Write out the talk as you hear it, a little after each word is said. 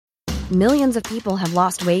Millions of people have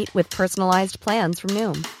lost weight with personalized plans from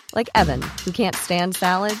Noom. Like Evan, who can't stand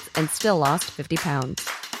salads and still lost 50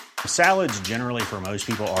 pounds. Salads generally for most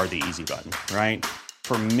people are the easy button, right?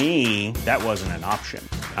 For me, that wasn't an option.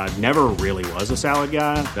 I never really was a salad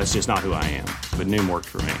guy. That's just not who I am. But Noom worked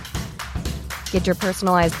for me. Get your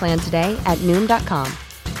personalized plan today at Noom.com.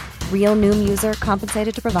 Real Noom user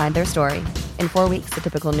compensated to provide their story. In 4 weeks, the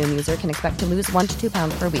typical Noom user can expect to lose 1 to 2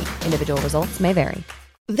 pounds per week. Individual results may vary.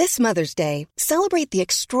 This Mother's Day, celebrate the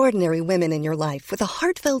extraordinary women in your life with a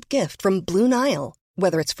heartfelt gift from Blue Nile.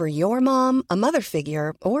 Whether it's for your mom, a mother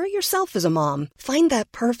figure, or yourself as a mom, find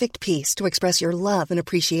that perfect piece to express your love and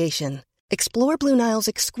appreciation. Explore Blue Nile's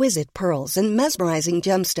exquisite pearls and mesmerizing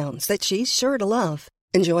gemstones that she's sure to love.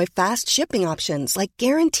 Enjoy fast shipping options like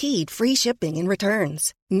guaranteed free shipping and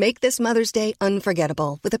returns. Make this Mother's Day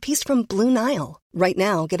unforgettable with a piece from Blue Nile. Right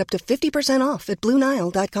now, get up to 50% off at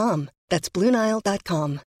BlueNile.com. That's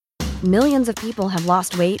BlueNile.com. Millions of people have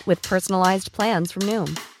lost weight with personalized plans from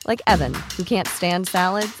Noom. Like Evan, who can't stand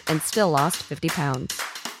salads and still lost 50 pounds.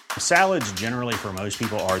 Salads generally for most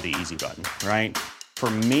people are the easy button, right? For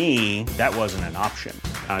me, that wasn't an option.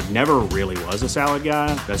 I never really was a salad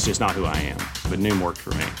guy. That's just not who I am. But Noom worked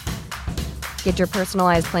for me. Get your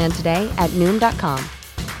personalized plan today at Noom.com.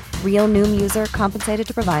 Real Noom user compensated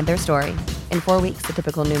to provide their story. In 4 weeks, the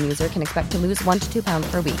typical Noom user can expect to lose 1 to 2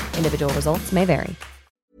 pounds per week. Individual results may vary.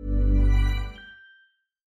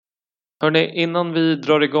 Hörrni, innan vi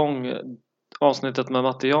drar igång avsnittet med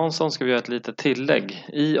Matte Jansson ska vi göra ett litet tillägg.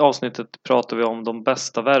 I avsnittet pratar vi om de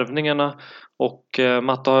bästa värvningarna och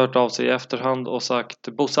Matte har hört av sig i efterhand och sagt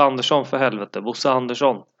Bosse Andersson för helvete. Bosse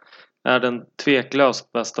Andersson är den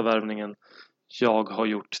tveklöst bästa värvningen jag har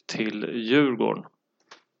gjort till Djurgården.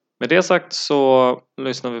 Med det sagt så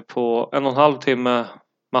lyssnar vi på 1,5 timme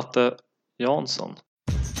Matte Jansson.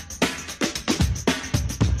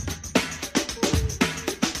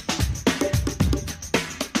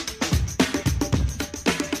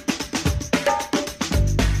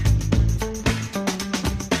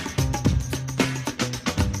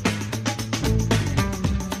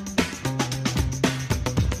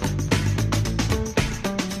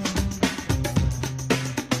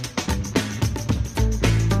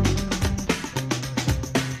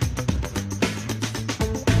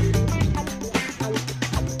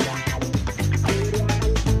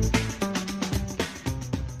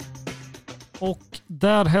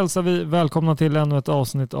 Där hälsar vi välkomna till ännu ett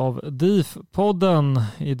avsnitt av DIF-podden.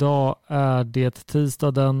 Idag är det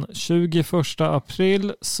tisdag den 21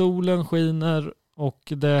 april. Solen skiner och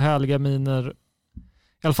det är härliga miner.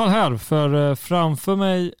 I alla fall här, för framför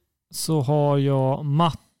mig så har jag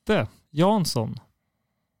Matte Jansson.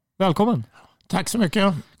 Välkommen. Tack så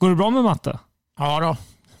mycket. Går det bra med Matte? Ja då,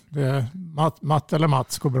 Matte eller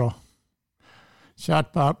Mats går bra.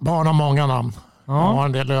 Kärt barn har många namn. Ja. Jag har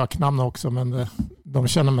en del öknamn också, men de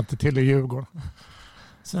känner mig inte till i Djurgården.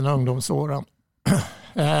 Sen ungdomsåren.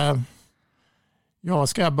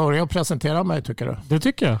 Ska jag börja presentera mig tycker du? Det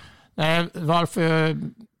tycker jag. Nej,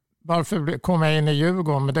 varför kom jag in i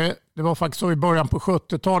Djurgården? Men det var faktiskt så i början på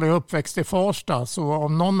 70-talet. Jag uppväxt i Farsta. Så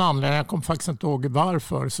av någon anledning, jag kommer faktiskt inte ihåg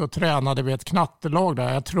varför, så tränade vi ett knattelag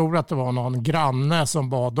där. Jag tror att det var någon granne som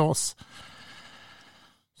bad oss.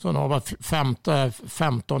 Så när jag var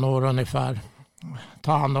 15 år ungefär.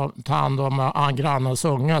 Ta hand om grannens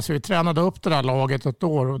unga. Så vi tränade upp det där laget ett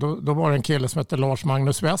år. Och då var det en kille som hette Lars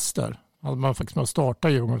Magnus Wester. Han var faktiskt med att starta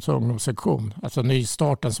Djurgårdens ungdomssektion. Alltså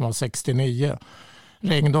nystarten som var 69.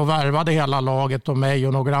 Ringde och värvade hela laget och mig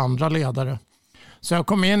och några andra ledare. Så jag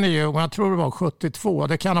kom in i Djurgården, jag tror det var 72.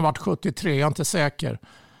 Det kan ha varit 73, jag är inte säker.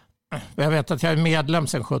 Jag vet att jag är medlem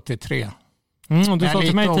sedan 73. Och du sa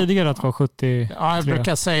till mig tidigare att det var 73. Ja, jag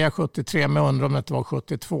brukar säga 73, men undrar om det var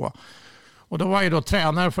 72. Och då var jag då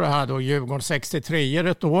tränare för det här då, Djurgården 63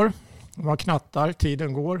 ett år. Det var knattar,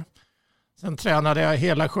 tiden går. Sen tränade jag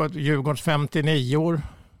hela Djurgårdens 59 år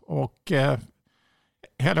och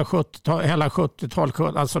hela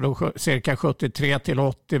 70-talet, alltså då cirka 73 till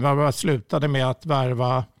 80. Jag slutade med att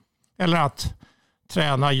att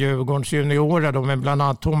träna Djurgårdens juniorer då, med bland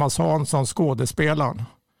annat Thomas Hansson, skådespelaren.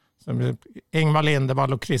 Ingmar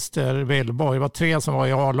Lindevall och Christer Willborg. Det var 3 som var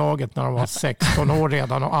i A-laget när de var 16 år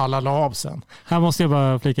redan och alla la av sen. Här måste jag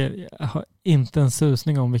bara flika, jag har inte en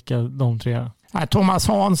susning om vilka de 3 är. Nej, Thomas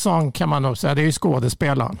Hansson kan man nog säga, det är ju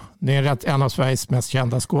skådespelaren. Det är en av Sveriges mest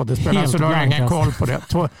kända skådespelare, så du har ingen koll på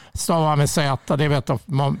det. Stavar med Z, det vet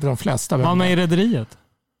de flesta. Var han med i Rederiet?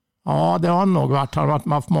 Ja, det har han nog varit. Han har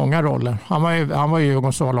haft många roller. Han var ju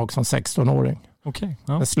Djurgårdens A-lag som 16-åring. Okay,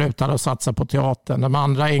 ja. Jag slutade att satsa på teatern. De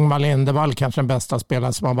andra, Ingmar Lindevall, kanske den bästa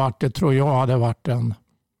spelaren som har varit. Det tror jag hade varit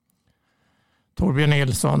Torbjörn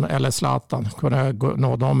Nilsson eller Zlatan kunde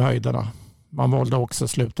nå de höjderna. Man valde också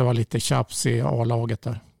sluta vara lite tjafs i A-laget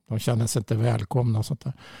där. De kände sig inte välkomna och sånt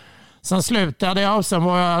där. Sen slutade jag och sen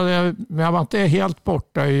var jag var inte helt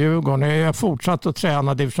borta i Djurgården. Jag fortsatte att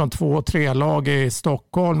träna division 2 och 3-lag i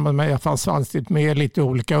Stockholm. Men jag fanns med i lite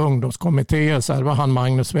olika ungdomskommittéer. Så det var han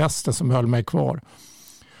Magnus Wester som höll mig kvar.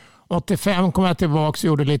 85 kom jag tillbaka och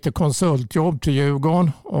gjorde lite konsultjobb till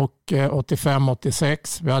Djurgården. Och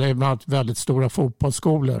 85-86. Vi hade bland annat väldigt stora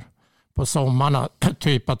fotbollsskolor på sommarna.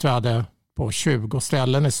 Typ att vi hade på 20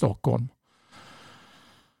 ställen i Stockholm.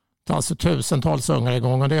 Alltså tusentals ungar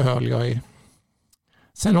igång och det höll jag i.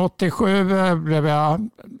 Sen 87 blev jag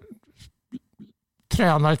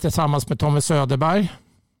tränare tillsammans med Tommy Söderberg.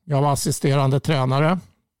 Jag var assisterande tränare.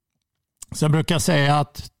 Sen brukar jag säga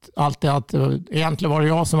att egentligen var det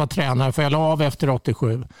jag som var tränare för jag la av efter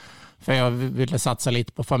 87. För jag ville satsa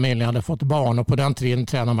lite på familjen. Jag hade fått barn och på den tiden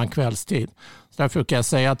tränar man kvällstid. Så därför brukar jag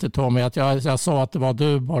säga till Tommy att jag sa att det var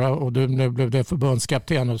du bara och du nu blev det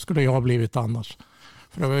förbundskapten och skulle jag ha blivit annars.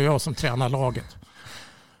 För det var jag som tränade laget.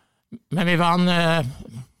 Men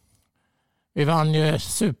vi vann ju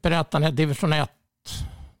Superettan, division 1.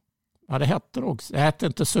 Ja, det hette det också. Det hette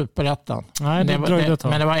inte Superettan. Nej, men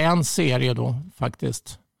det var en serie då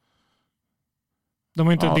faktiskt. De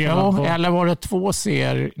var inte delade på. Eller var det 2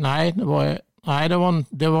 serier? Nej,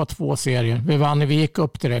 det var 2 serier. Vi gick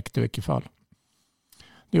upp direkt i vilket fall.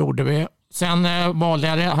 Det gjorde vi. Sen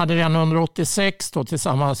hade jag under 86 då,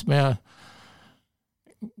 tillsammans med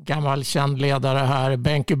gammal känd ledare här,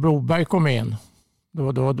 Benke Broberg kom in.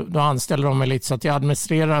 Då anställde de mig lite så att jag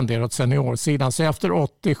administrerade en del åt seniorsidan. Så efter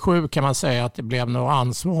 87 kan man säga att det blev någon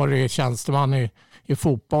ansvarig tjänsteman i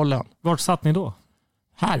fotbollen. Vart satt ni då?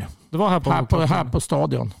 Här. Det var här på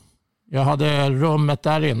stadion. Jag hade rummet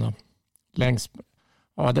där inne. Längst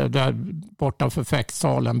där bortanför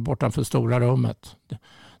fäktsalen, bortanför stora rummet.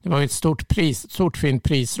 Det var ett stort fint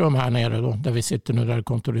prisrum här nere då, där vi sitter nu, där det är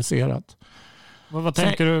kontoriserat. Vad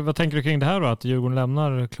tänker du kring det här då, att Djurgården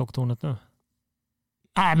lämnar klocktornet nu?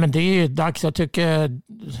 Nej, men det är ju dags. Jag tycker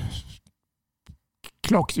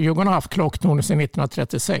Djurgården har haft klocktornet sedan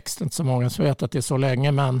 1936. Det är inte så många som vet att det är så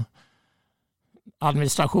länge, men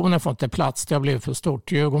administrationen får inte plats. Det har blivit för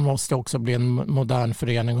stort. Djurgården måste också bli en modern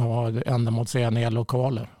förening och ha ändamålsenliga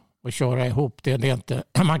lokaler och köra ihop. Det är inte,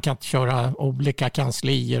 man kan inte köra olika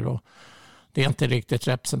kanslier och det är inte riktigt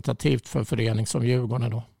representativt för förening som Djurgården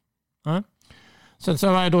då. Mm. Sen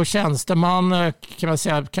så var jag då tjänsteman, kan man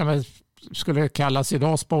säga, skulle kallas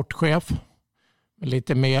idag sportchef.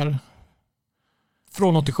 Lite mer.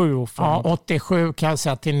 Från 87 och framåt? Ja, 87 kan jag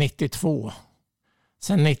säga till 92.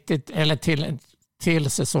 Sen till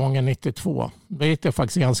säsongen 92. Det gick det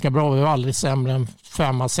faktiskt ganska bra. Vi var aldrig sämre än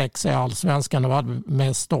 5-6 i allsvenskan. Det var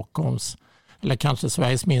med Stockholms, eller kanske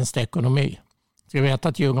Sveriges minsta ekonomi. Jag vet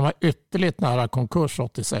att Djurgården var ytterligt nära konkurs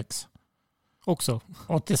 86. Också?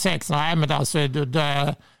 86, nej men alltså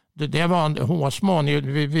det var en hårsmån.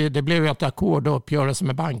 Det blev ett ackord och uppgörelse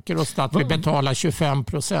med banker och stat. Vi betalade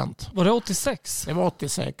 25%. Var det 86? Det var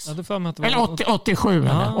 86. Ja, det för mig att det var... Eller 87,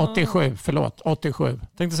 men 87, förlåt. 87.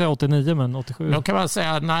 Tänkte säga 89, men 87. Då kan man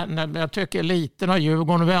säga, när jag tycker eliten av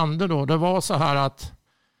Djurgården vände då. Det var så här att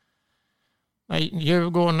när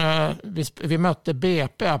Djurgården, vi mötte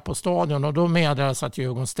BP på stadion och då meddelades att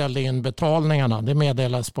Djurgården ställde in betalningarna. Det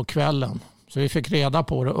meddelades på kvällen. Så vi fick reda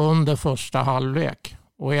på det under första halvlek.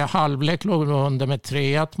 Och i halvlek låg vi under med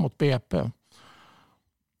 3-1 mot BP.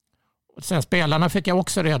 Och sen spelarna fick jag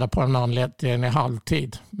också reda på en anledning i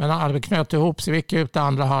halvtid. Men när vi knöt ihop så vi gick ut i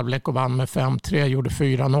andra halvlek och vann med 5-3. Gjorde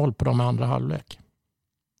 4-0 på de andra halvlek.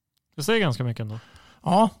 Det säger ganska mycket ändå.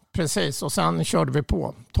 Ja, precis. Och sen körde vi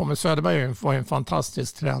på. Tommy Söderberg var en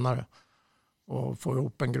fantastisk tränare. Och få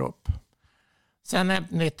ihop en grupp. Sen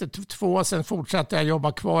 92, sen fortsatte jag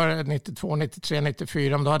jobba kvar 92, 93,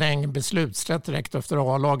 94. Men då hade jag ingen beslutsrätt direkt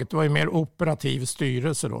efter A-laget. Det var ju mer operativ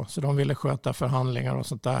styrelse då. Så de ville sköta förhandlingar och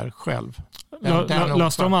sånt där själv.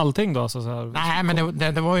 Löste de allting då? Så här? Nej, men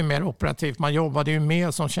det var ju mer operativt. Man jobbade ju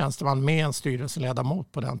mer som tjänsteman med en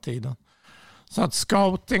styrelseledamot på den tiden. Så att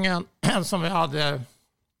scoutingen som vi hade...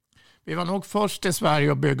 Vi var nog först i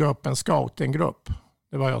Sverige att bygga upp en scoutinggrupp.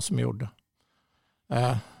 Det var jag som gjorde.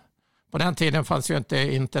 På den tiden fanns ju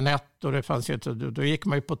inte internet och det fanns ju inte, då gick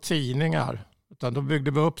man ju på tidningar. Utan då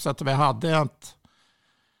byggde vi upp så att vi hade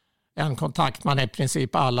en kontaktman i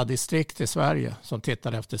princip alla distrikt i Sverige som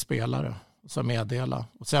tittade efter spelare och som meddelade.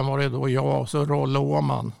 Och sen var det då jag och så Rolle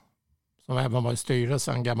Åman som även var i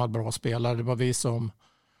styrelsen, en gammal bra spelare. Det var vi som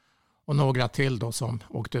och några till då som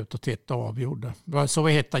åkte ut och tittade och avgjorde. Det var så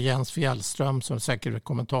vi hittade Jens Fjällström som säkert är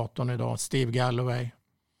kommentatorn idag, Steve Galloway.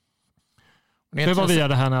 Det var via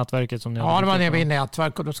det här nätverket som ni hade. Ja, det var via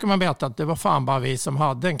nätverk, och då ska man veta att det var fan bara vi som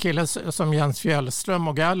hade en kille som Jens Fjällström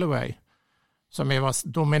och Galloway som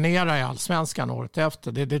dominerade i Allsvenskan året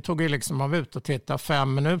efter. Det tog ju liksom, man var ute och tittade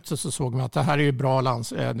 5 minuter så såg man att det här är ju bra,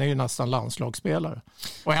 det är ju nästan landslagsspelare.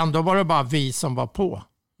 Och ändå var det bara vi som var på.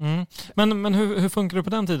 Mm. Men hur funkar det på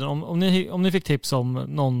den tiden? Om ni fick tips om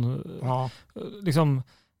någon, liksom,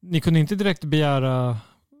 ni kunde inte direkt begära,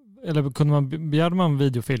 eller begärde man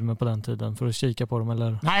videofilmer på den tiden för att kika på dem?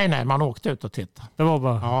 Eller? Nej, man åkte ut och tittade. Det var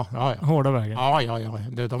bara hårda vägen?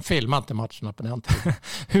 Ja. De filmade inte matcherna på den tiden.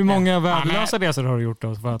 Hur många värdelösa resor har du gjort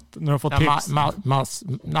då? För att, när du har fått tips?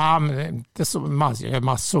 Inte så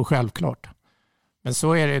massor självklart. Men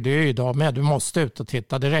så är det ju idag med. Du måste ut och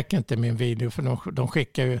titta. Det räcker inte med en video för de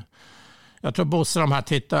skickar ju. Jag tror Bosse de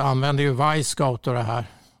här använder ju Wisecout och det här.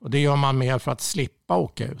 Och det gör man mer för att slippa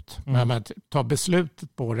åka ut. Men att ta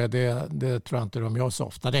beslutet på det tror jag inte de gör så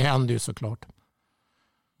ofta. Det händer ju såklart.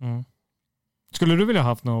 Mm. Skulle du vilja ha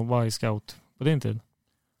haft någon Wisecout på din tid?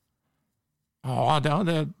 Ja, det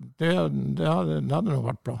hade nog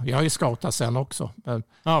varit bra. Jag har ju scoutat sen också.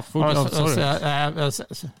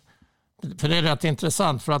 För det är rätt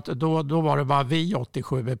intressant för att då var det bara vi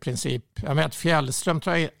 87 i princip. Jag vet Fjällström,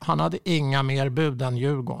 han hade inga mer bud än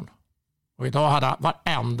Djurgården. Och idag hade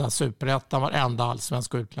varenda superettan, varenda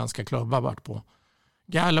allsvenska och utländska klubbar varit på.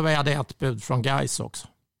 Galloway hade ett bud från Gais också.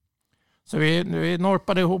 Så vi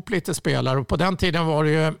norpade ihop lite spelare och på den tiden var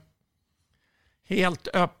det ju helt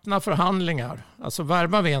öppna förhandlingar. Alltså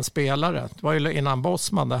värva vi en spelare, det var ju innan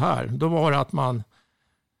Bosman det här, då var det att man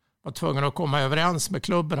var tvungen att komma överens med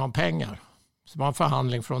klubben om pengar. Så det var en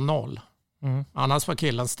förhandling från 0. Annars var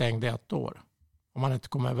killen stängd i 1 år om man inte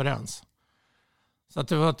kom överens. Så att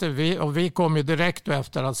det var att vi kom ju direkt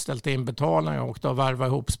efter att ställt in betalningar och åkte och värva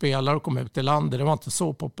ihop spelare och kom ut i landet. Det var inte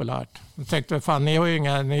så populärt. Jag tänkte, fan, ni har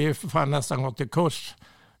ju för fan nästan gått i kurs.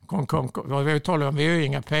 Vi har ju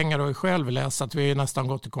inga pengar och själv läst att vi har nästan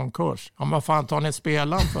gått i konkurs. Ja, men vad fan tar ni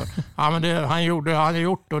spelaren för? Ja, men han har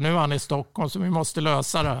gjort och nu är han i Stockholm så vi måste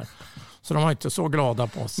lösa det här. Så de var inte så glada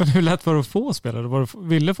på oss. Men hur lätt var det att få spelare?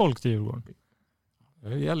 Ville folk till Djurgården?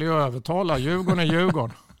 Det gäller ju att övertala. Djurgården är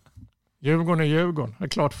Djurgården. Djurgården är Djurgården. Det är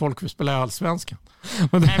klart folk vill spela i Allsvenskan.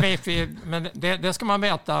 Men det ska man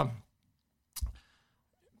veta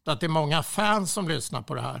att det är många fans som lyssnar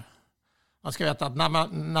på det här. Man ska veta att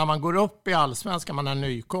när man går upp i Allsvenskan, man är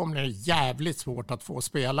nykomling, är det jävligt svårt att få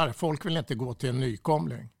spelare. Folk vill inte gå till en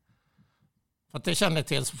nykomling. För att det känner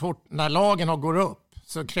till så fort när lagen går upp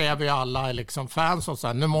så kräver ju alla liksom fans som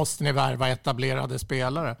säger nu måste ni värva etablerade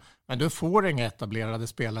spelare. Men du får inga etablerade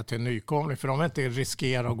spelare till en nykomling för de vill inte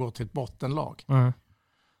riskera att gå till ett bottenlag.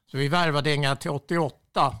 Så vi värvade inga till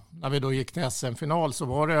 88 när vi då gick till SM-final så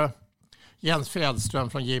var det Jens Fjällström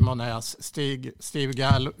från Gimonäs,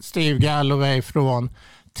 Steve Galloway från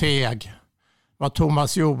Teg, var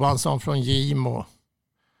Thomas Johansson från Gimo.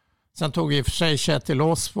 Sen tog vi för sig Kjetil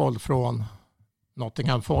Osvold från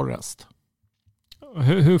Nottingham Forest.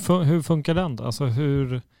 Hur funkar den då? Alltså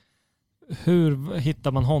hur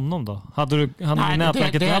hittar man honom då? Hade ni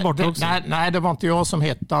nätverket där borta också? Nej, det var inte jag som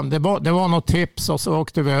hittade han. Det var något tips och så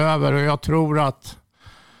åkte vi över och jag tror att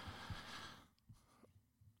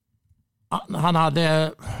han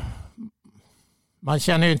hade, man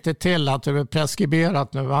känner ju inte till att det är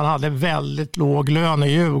preskriberat nu. Han hade väldigt låg lön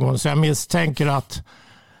i Djurgården så jag misstänker att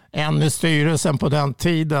en i styrelsen på den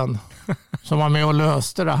tiden som var med och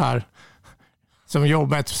löste det här som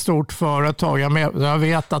jobbade i ett stort företag. Jag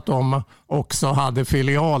vet att de också hade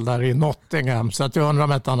filial där i Nottingham så att jag undrar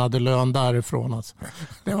om att han hade lön därifrån. Alltså.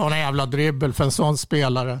 Det var en jävla dribbel för en sån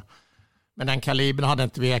spelare. Men den kalibern hade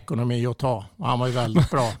inte vi ekonomi att ta. Och han var ju väldigt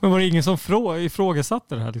bra. Men var det ingen som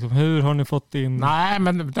ifrågasatte det här? Liksom, hur har ni fått in... Nej,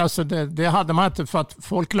 men alltså det hade man inte för att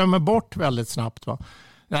folk glömmer bort väldigt snabbt. Va?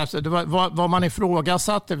 Alltså, det var man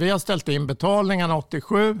ifrågasatte. Vi har ställt in betalningen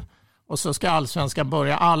 87 och så ska Allsvenskan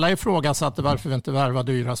börja. Alla ifrågasatte varför vi inte värvar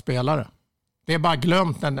dyra spelare. Det är bara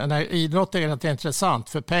glömt när idrott är rätt intressant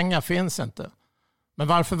för pengar finns inte. Men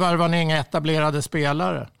varför värvar ni inga etablerade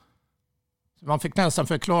spelare? Man fick nästan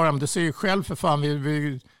förklara, men det ser ju själv för fan,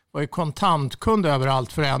 vi var ju kontantkund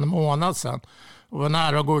överallt för 1 månad sedan och var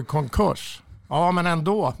nära att gå i konkurs. Ja, men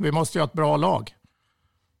ändå, vi måste ju ha ett bra lag.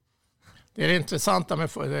 Det är det intressanta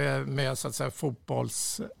med så att säga,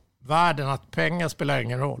 fotbollsvärlden, att pengar spelar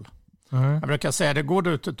ingen roll. Jag brukar säga, det går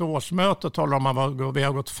ut ett årsmöte och talar om att vi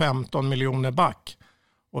har gått 15 miljoner back.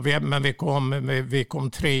 Men vi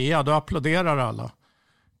kom 3, då applåderar alla.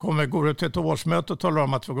 Går ut till ett årsmöte och talar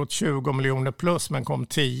om att vi har gått 20 miljoner plus men kom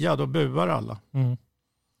 10, då buar alla.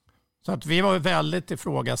 Så att vi var ju väldigt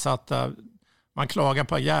ifrågasatta. Man klagar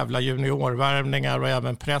på jävla juniorvärvningar och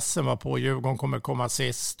även pressen var på. Djurgården kommer komma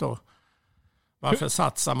sist. Och varför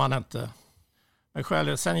satsar man inte? Men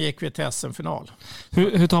själv, sen gick vi till SM-final.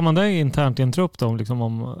 Hur tar man det internt i en trupp då? Liksom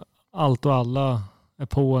om allt och alla är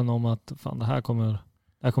på en om att fan, det här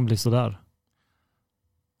kommer bli sådär.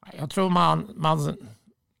 Jag tror man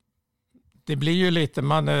det blir ju lite,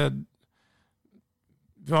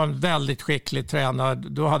 vi var en väldigt skicklig tränare.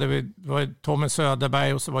 Då var Tommy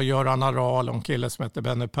Söderberg och så var Göran Aral och en kille som heter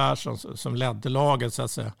Benny Persson som ledde laget så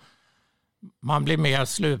att säga. Man blir mer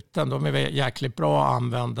sluten, de är jäkligt bra att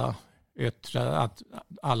använda yttre, att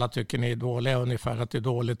alla tycker ni är dåliga ungefär, att det är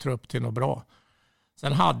dålig trupp till något bra.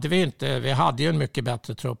 Sen hade vi hade ju en mycket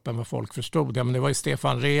bättre trupp än vad folk förstod. Men det var ju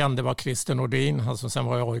Stefan Rehn, det var Christer Nordin, han som sen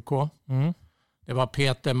var i AIK. Mm. Det var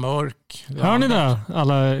Peter Mörk. Hör ni det,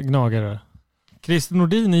 alla gnagare? Christer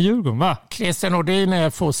Nordin i Djurgården, va? Christer Nordin är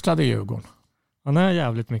fostrad i Djurgården. Han är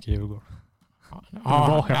jävligt mycket i Djurgården.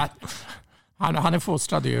 Ja, han är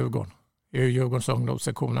fostrad i Djurgården. I Djurgårdens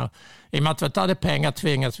ungdomssektioner. I och med att vi inte hade pengar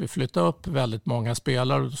tvingades vi flytta upp väldigt många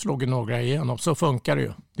spelare och slog några igenom. Så funkar det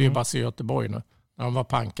ju. Det är ju bara i Göteborg nu. När de var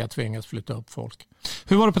panka tvingades flytta upp folk.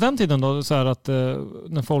 Hur var det på den tiden då? Så här att,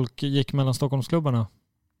 när folk gick mellan Stockholmsklubbarna?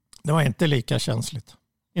 Det var inte lika känsligt.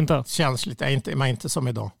 Inte? Känsligt, men inte som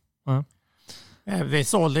idag. Mm. Vi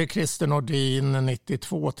sålde Christer Nordin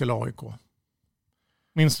 92 till AIK.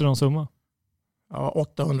 Minns du någon summa? Ja,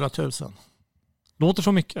 800 000. Låter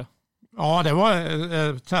så mycket. Ja, det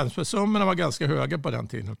var transfersummorna var ganska höga på den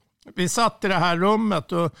tiden. Vi satt i det här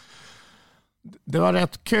rummet och det var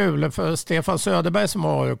rätt kul för Stefan Söderberg som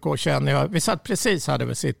var AIK känner jag. Vi satt precis här där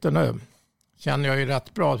vi sitter nu. Känner jag ju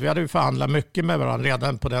rätt bra. Vi hade ju förhandlat mycket med varandra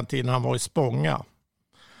redan på den tiden han var i Spånga.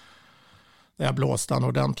 Där blåste han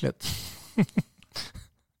ordentligt.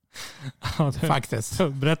 Ja, faktiskt.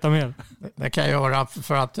 Berätta mer. Det kan jag göra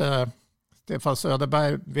för att Stefan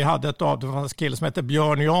Söderberg, vi hade ett avtalskille som heter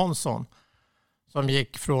Björn Jansson som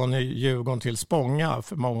gick från Djurgården till Spånga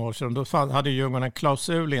för många år sedan. Då hade Djurgården en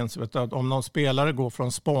klausul in så att om någon spelare går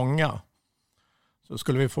från Spånga så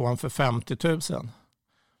skulle vi få honom för 50 000. Det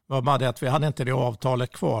var bara det att vi hade inte det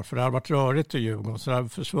avtalet kvar för det hade varit rörigt i Djurgården så det hade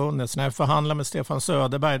försvunnit. Så när jag förhandlade med Stefan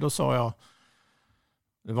Söderberg då sa jag,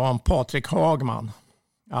 det var en Patrik Hagman,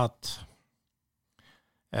 att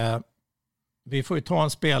vi får ju ta en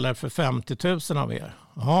spelare för 50 000 av er.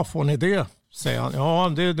 Ja, får ni det? Säger han. Ja,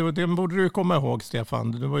 det borde du komma ihåg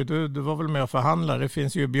Stefan. Du var väl med och förhandla. Det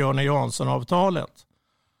finns ju Björn Jansson-avtalet.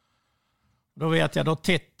 Då vet jag, då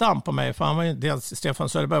tittar han på mig. För Stefan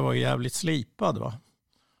Söderberg var ju jävligt slipad va.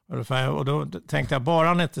 Och då tänkte jag, bara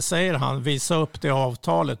han inte säger han, visa upp det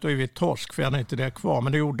avtalet, då är vi torsk för han är inte det kvar.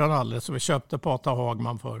 Men det gjorde han aldrig, så vi köpte Patrik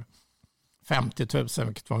Hagman för 50 000,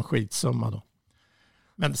 vilket var en skitsumma då.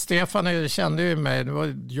 Men Stefan kände ju mig, det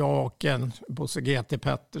var jag och en Bosse GT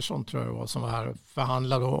Pettersson tror jag var, som var här och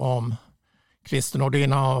förhandlade om Christer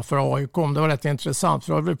Nordin för AIK. Det var rätt intressant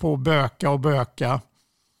för då höll vi på att böka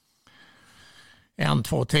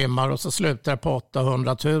 1-2 timmar och så slutade det på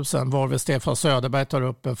 800 000 varvid Stefan Söderberg tar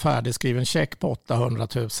upp en färdigskriven check på 800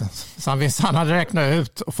 000. Så han hade räknat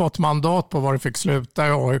ut och fått mandat på var det fick sluta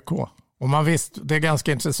i AIK. Och man visste, det är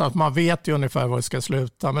ganska intressant, man vet ju ungefär var det ska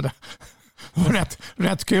sluta med det. Det var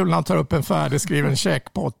rätt kul när han tar upp en färdigskriven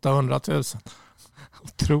check på 800 000.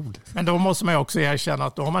 Otroligt. Men då måste man ju också erkänna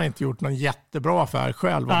att då har man inte gjort någon jättebra affär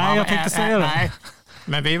själv. Nej, jag tänkte säga det. Nej.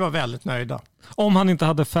 Men vi var väldigt nöjda. Om han inte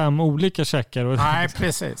hade 5 olika checkar. Nej,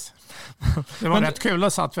 precis. Det var rätt kul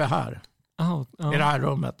att satt vi här. I det här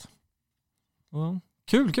rummet.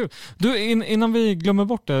 Kul. Du, innan vi glömmer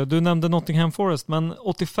bort det, du nämnde Nottingham Forest, men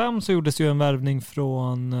 85 så gjordes ju en värvning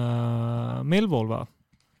från Millwall va?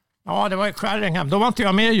 Ja, det var i Skäringham. Då var inte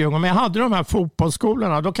jag med i Djurgården, men jag hade de här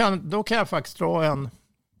fotbollsskolorna. Då kan jag faktiskt dra en,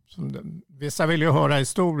 vissa vill ju höra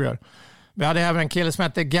historier. Vi hade även en kille som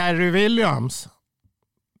hette Gary Williams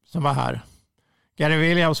som var här. Gary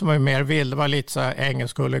Williams som var mer vild, var lite så här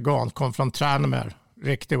engelsk huligan, kom från Tranmere,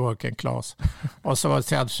 riktig working class. Och så var det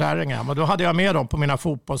Ted Skäringham. Och då hade jag med dem på mina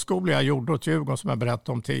fotbollsskolor jag gjorde åt Djurgården som jag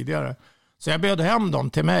berättade om tidigare. Så jag bjöd hem dem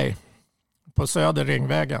till mig på Söder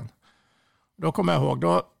Ringvägen. Då kommer jag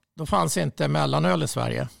ihåg, då fanns inte mellanöl i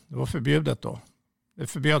Sverige. Det var förbjudet då. Det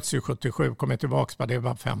förbjöds ju 77, kom jag tillbaka på det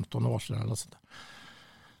var 15 år sedan. Eller sånt.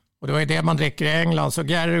 Och det var ju det man dricker i England. Så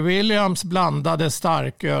Gary Williams blandade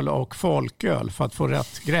starköl och folköl för att få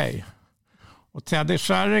rätt grej. Och Teddy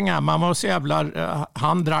Skäringham, man var så jävla,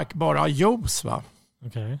 han drack bara juice va.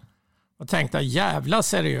 Okay. Och tänkte, jävla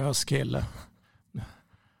seriös kille.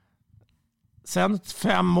 Sen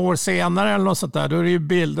 5 år senare eller något sånt där, då är det ju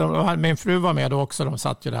bilden, och min fru var med då också, de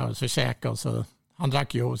satt ju där och så käkade och så, han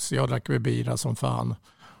drack juice, jag drack bira som fan.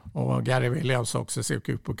 Och Gary Williams också gick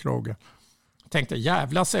ut på krogen. Jag tänkte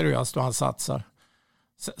jävla seriöst då han satsar.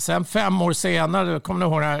 Sen 5 år senare, kommer ni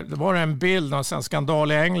ihåg det var en bild av en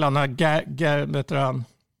skandal i England när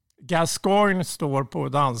Gascoigne står på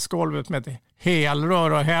dansgolvet med ett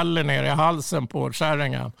helrör och häller ner i halsen på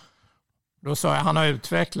kärringen. Då sa jag, han har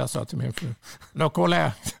utvecklats, till min fru. Då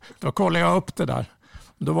kollade jag upp det där.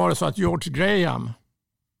 Då var det så att George Graham,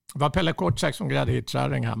 det var Pelle Kortsäck som grädde hit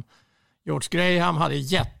Sheringham. George Graham hade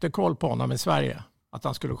jättekoll på honom i Sverige, att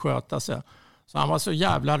han skulle sköta sig. Så han var så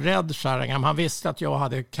jävla rädd, Sheringham. Han visste att jag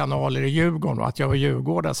hade kanaler i Djurgården och att jag var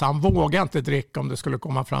djurgårdare. Så han vågade inte dricka om det skulle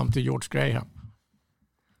komma fram till George Graham.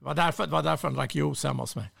 Det var därför han drack juice hemma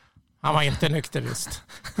hos mig. Han var inte nykterist.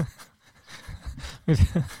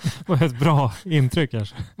 Det var ett bra intryck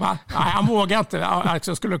kanske. Nej, han vågade inte.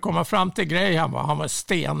 Alltså skulle komma fram till Graham. Han var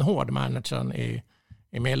stenhård, managern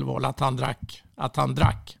i Millwall. Att han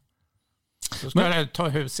drack. Så skulle det ta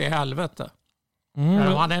hus i helvete.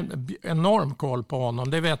 Han hade en enorm koll på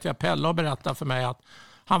honom. Det vet jag. Pelle har berättat för mig att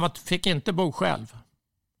han fick inte bo själv.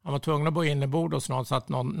 Han var tvungen att bo innebord hos någon så att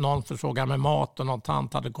någon försåg med mat och någon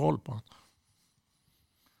tant hade koll på honom.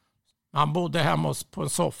 Han bodde hemma på en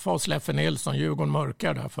soffa hos Leffe Nilsson, Djurgården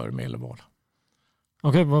mörkare där för Millwall.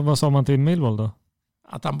 Okej, vad sa man till Millwall då?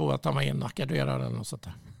 Att han var inackorderad eller något sånt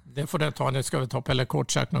där. Det får det ta. Det ska vi ta Pelle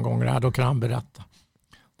Kortsäck någon gång det här. Då kan han berätta.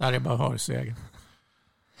 Där är bara hörsägen.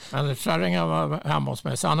 Men Sheringham var hemma hos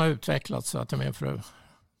mig så han har utvecklats så till min fru.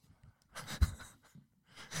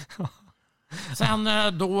 Sen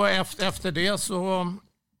då efter det så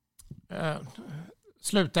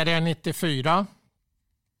slutade jag 94.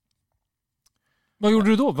 Vad gjorde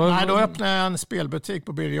du då? Nej, då öppnade jag en spelbutik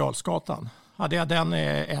på Birger Jarlsgatan. Hade jag den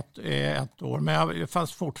ett år. Men jag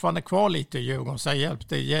fanns fortfarande kvar lite i Djurgården. Så jag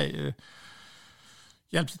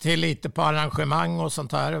hjälpte till lite på arrangemang och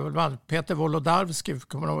sånt här. Peter Wolodarski,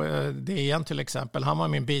 DN till exempel. Han var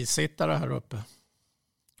min bisittare här uppe.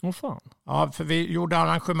 Åh fan. Ja, för vi gjorde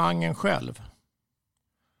arrangemangen själv.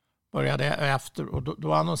 Började efter och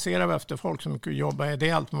då annonserade vi efter folk som kunde jobba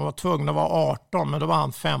ideellt. Man var tvungen att vara 18 men då var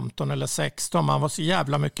han 15 eller 16. Man var så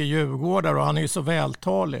jävla mycket djurgårdare och han är ju så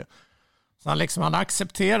vältalig. Så han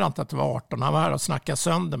accepterade inte att det var 18. Han var här och snackade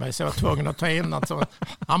sönder mig så jag var tvungen att ta in att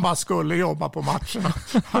han bara skulle jobba på matcherna.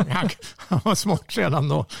 Han var smart redan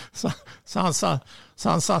då. Så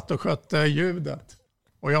han satt och skötte ljudet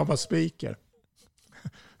och jag var speaker.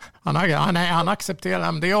 Han accepterade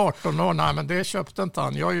att det är 18 år. Nej, men det köpte inte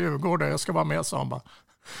han. Jag är djurgårdare, jag ska vara med, sa han bara.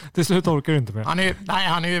 Till slut orkar du inte med.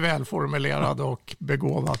 Han är ju välformulerad och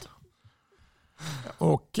begåvad.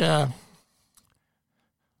 Och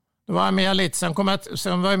då var jag med lite.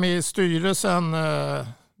 Sen var jag med i styrelsen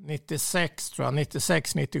 96 tror jag.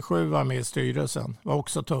 96-97 var jag med i styrelsen. Det var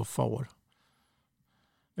också tuffa år.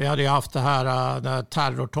 Vi hade ju haft det här när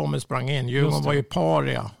Terror-Tommy sprang in. Djurgården var ju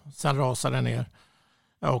paria. Sen rasade det ner.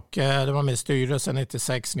 Och det var med styrelsen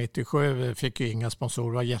 96-97. Vi fick ju inga sponsorer.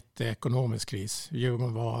 Det var jätteekonomisk kris.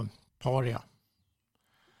 Djurgården var paria.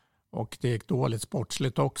 Och det gick dåligt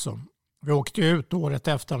sportsligt också. Vi åkte ut året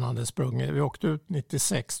efter han hade sprungit. Vi åkte ut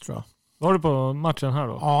 96 tror jag. Var du på matchen här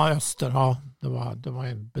då? Ja, Öster. Ja, det var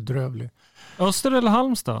en bedrövlig. Öster eller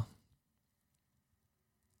Halmstad?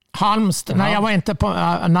 Halmstad. Nej, jag var inte på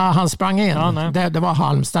när han sprang in. Ja, det var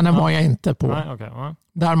Halmstad. Den var jag inte på. Nej, okay, ja.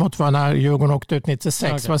 Däremot var när Djurgården åkte ut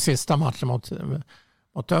 96 var sista matchen mot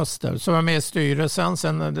Öster. Så var jag med i styrelsen.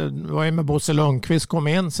 Sen var jag med Bosse Lundqvist kom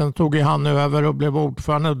in. Sen tog han över och blev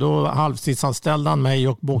ordförande. Då halvtidsanställde han mig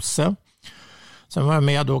och Bosse. Sen var jag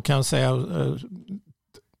med då kan jag säga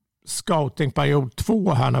scoutingperiod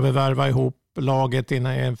 2 här när vi värvade ihop laget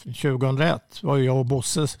innan 2001. Det var jag och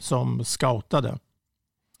Bosse som scoutade.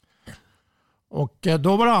 Och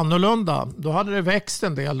då var det annorlunda. Då hade det växt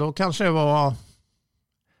en del. Då kanske det var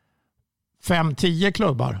 5-10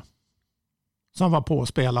 klubbar som var på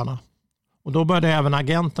spelarna. Och då började även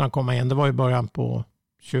agenterna komma in. Det var i början på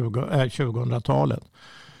 2000-talet.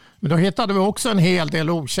 Men då hittade vi också en hel del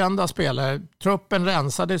okända spelare. Truppen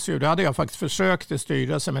rensades ju. Det hade jag faktiskt försökt i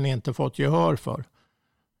styrelsen men inte fått gehör för.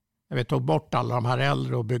 Vi tog bort alla de här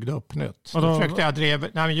äldre och byggde upp nytt. Då försökte jag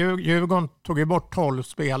Djurgården tog ju bort 12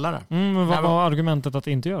 spelare. Men vad var argumentet att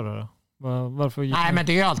inte göra det? Varför gick Nej, men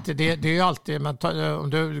det är alltid men om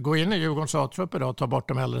du går in i Djurgårdens A-trupp idag och tar bort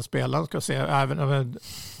de äldre spelarna ska se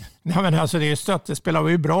alltså det är stöttespelare, det var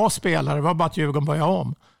ju bra spelare, det var bara att Djurgården började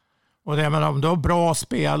om. Och det men om du har bra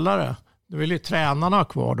spelare då vill ju tränarna ha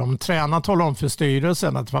kvar dem. Tränarna talar om för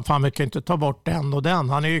styrelsen att fan vi kan inte ta bort den och den.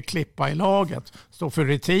 Han är ju klippa i laget. Står för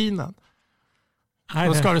rutinen. Nej,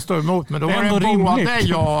 då ska det stå emot. Men då var det både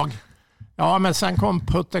jag. Ja, men sen kom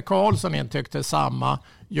Putte Karlsson in tyckte samma.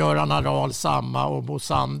 Göran Aral samma och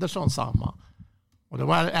Bosse Andersson samma. Och det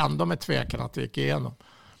var ändå med tvekan att det gick igenom.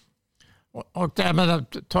 Och det med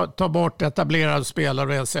att ta bort etablerade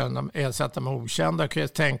spelare och ersätta med okända.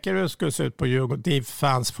 Tänker du hur det skulle se ut på Djurgården DIF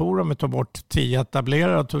fansforum och ta bort 10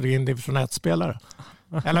 etablerade och tog in division 1-spelare?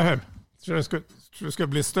 Eller hur? Tror du det skulle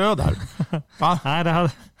bli stöd här? Va? Nej, det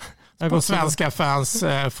hade på Svenska fans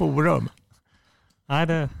forum.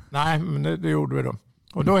 Nej, men det gjorde vi då.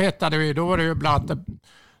 Och då var det ju bland annat,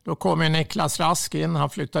 då kom ju Niklas Rask in, han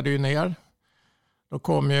flyttade ju ner. Då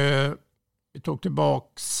kom ju, vi tog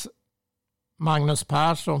tillbaks Magnus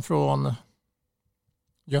Persson från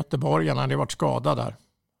Göteborg, han hade varit skadad där.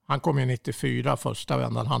 Han kom ju 94 första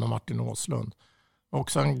vändan, han och Martin Åslund.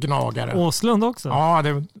 Också en gnagare. Åslund också? Ja,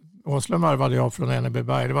 Åslund var jag från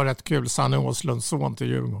Enebyberg. Det var rätt kul, Sanne Åslunds son till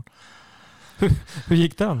Djurgården. Hur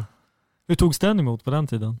gick den? Hur togs den emot på den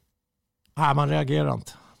tiden? Nej, man reagerade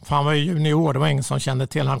inte. För han var ju junior, det var ingen som kände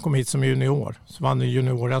till. Han kom hit som junior. Så vann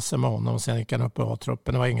junior-SM med honom och sen gick han upp på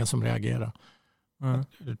A-truppen. Det var ingen som reagerade.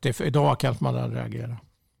 Idag kanske man reagerar.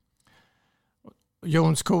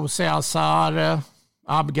 Jons Kose, Azar,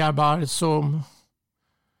 Abgar Barsum,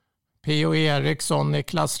 P.O. Eriksson,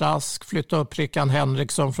 Niklas Rask, flyttade upp Rickan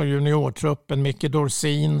Henriksson från juniortruppen, Micke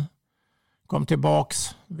Dorsin kom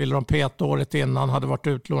tillbaks, ville de peta året innan, hade varit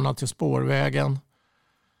utlånad till Spårvägen.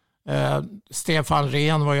 Stefan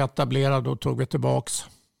Rehn var ju etablerad och tog vi tillbaks.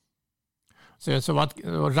 Så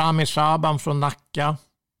var Rami Shaban från Nacka.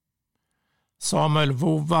 Samuel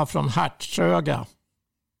Vova från Hertsöga.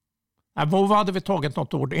 Vova hade vi tagit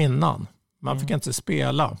något år innan. Man fick inte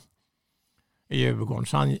spela i Djurgården.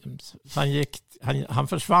 Så han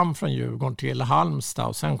försvann från Djurgården till Halmstad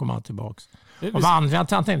och sen kom han tillbaka. Och anledningen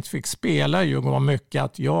till att han inte fick spela i Djurgården var mycket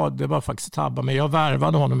att det var faktiskt tabba. Men jag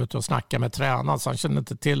värvade honom ut och snackade med tränaren så han kände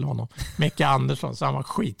inte till honom. Micke Andersson, så han var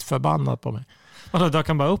skitförbannad på mig. Vadå, dök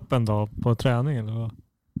han bara upp en dag på träningen? Eller vad?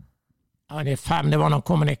 Ja, det var någon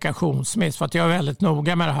kommunikationsmiss. För att jag är väldigt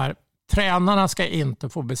noga med det här. Tränarna ska inte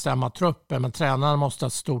få bestämma truppen, men tränarna måste ha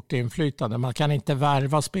ett stort inflytande. Man kan inte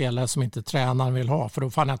värva spelare som inte tränaren vill ha, för då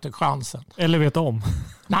får han inte chansen. Eller vet om.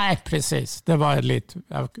 Nej, precis. Det var lite...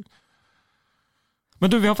 Men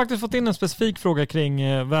du, vi har faktiskt fått in en specifik fråga kring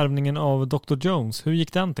värvningen av Dr. Jones. Hur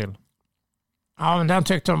gick den till? Ja, men den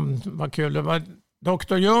tyckte de var kul. Det var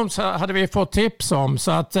Dr. Jones hade vi fått tips om,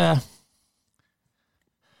 så att...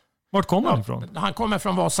 Vart kommer han ifrån? Han kommer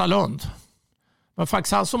från Vasalund. Det var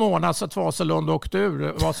faktiskt han som ordnade så att Vasalund åkte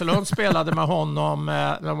ur. Vasalund spelade med honom.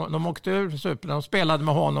 De åkte ur super. De spelade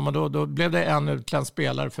med honom och då blev det en utländsk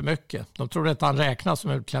spelare för mycket. De trodde att han räknas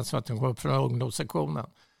som utländsk för att han kom upp från ungdomssektionen.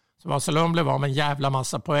 Så Vasalund blev av med en jävla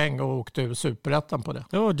massa poäng och åkte ur superettan på det.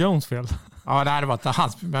 Det var Jones fel. Ja, det var inte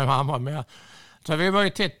hans, men han var med. Så vi var ju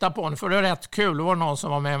titta på honom, för det är rätt kul. Det var någon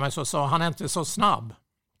som var med mig och sa han är inte så snabb.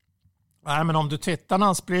 Nej, men om du tittar när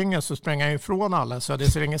han springer så springer han ifrån alla, så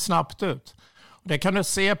det ser inget snabbt ut. Det kan du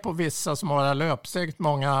se på vissa som har löpsteg.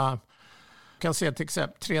 Många kan se till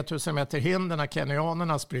exempel 3000 meter hinder när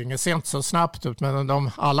kenyanerna springer. Det ser inte så snabbt ut,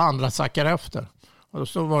 men alla andra sackar efter. Och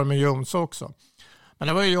så var det med Jones också. Men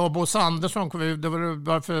det var ju jag och Bosse Andersson. Det var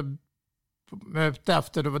varför ute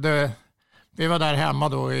efter. Vi var där hemma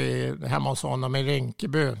då, hemma hos honom i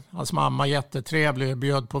Rinkeby. Hans mamma jättetrevlig,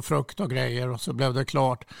 bjöd på frukt och grejer och så blev det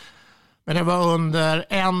klart. Men det var under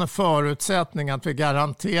en förutsättning, att vi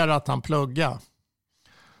garanterade att han plugga.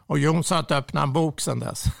 Och Jon sa att öppna en bok sedan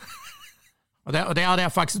dess. Och det hade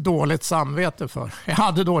jag faktiskt dåligt samvete för. Jag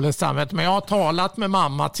hade dåligt samvete, men jag har talat med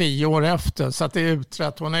mamma 10 år efter, så att det är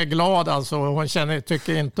utrett. Hon är glad alltså, hon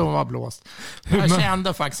tycker inte hon var blåst. Jag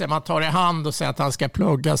kände faktiskt att man tar i hand och säger att han ska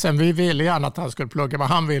plugga. Sen vi ville gärna att han skulle plugga, men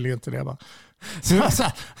han ville ju inte det. Va? Så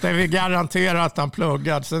det vi garanterar att han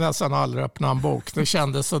pluggade, så nästan aldrig öppnade en bok. Det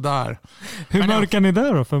kändes sådär. Hur mörkar ni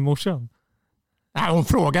där då för morsan? Nej, hon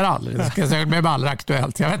frågar aldrig. Det blev aldrig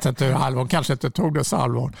aktuellt. Jag vet inte hur allvar. Hon kanske inte tog det så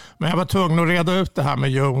allvar. Men jag var tvungen att reda ut det här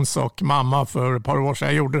med Jones och mamma för ett par år sedan.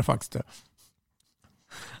 Jag gjorde det faktiskt det.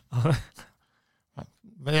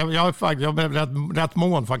 Men jag blev rätt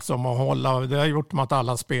mån faktiskt om att hålla. Det har gjort med att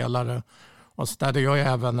alla spelare. Och så där, det gör jag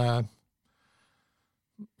även.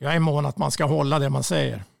 Jag är mån att man ska hålla det man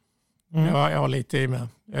säger. Jag har lite i mig.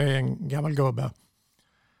 Jag är en gammal gubbe.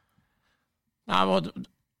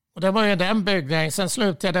 Och det var ju den byggningen. Sen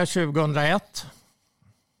slutade jag 2001.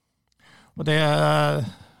 Och det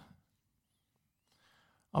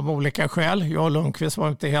av olika skäl. Jag och Lundqvist var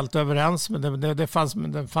inte helt överens. Men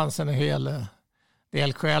det fanns en hel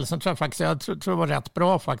del skäl. Sen tror jag tror det var rätt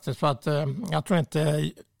bra faktiskt. För att jag tror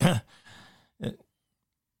inte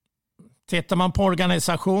Tittar man på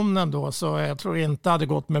organisationen då, så jag tror inte det hade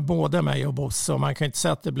gått med både mig och Bosse. Och man kan inte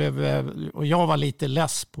säga att det blev, och jag var lite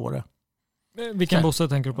less på det. Vilken Bosse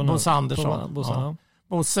tänker du på nu? Bosse Andersson. Bosse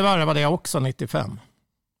Bosse var det också 95.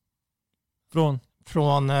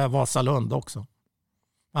 Från Vasalund också.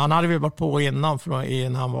 Han hade vi varit på innan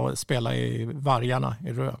han spelade i Vargarna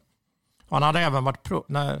i Rö. Han hade även varit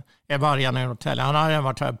Vargarna i Norrtälje. Han hade även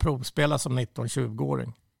varit här provspelare som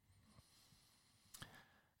 19-20-åring.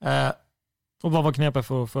 Och vad var knepet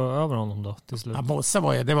för att få över honom då till slut? Ja,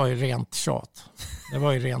 Bosse det var ju rent tjat. Det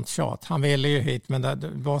var ju rent tjat. Han ville ju hit,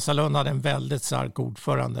 men Vasalund hade en väldigt stark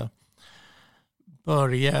ordförande.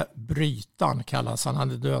 Börje Brytan kallas han.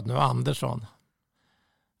 Han är död nu, Andersson.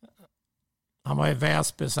 Han var i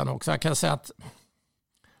Väsby sen också. Jag kan säga att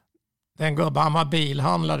den gubben, han var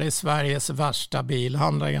bilhandlare i Sveriges värsta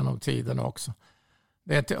bilhandlare genom tiden också.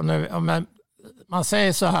 Man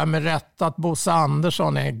säger så här med rätt att Bosse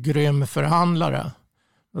Andersson är en grym förhandlare.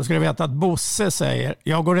 Då ska du veta att Bosse säger,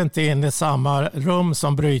 jag går inte in i samma rum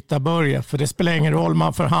som Bryta Börje, för det spelar ingen roll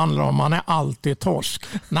man förhandlar om, man är alltid torsk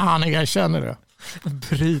när han erkänner det.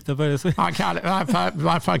 Bryta Börje.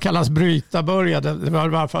 Varför kallas Bryta Börje? Det var i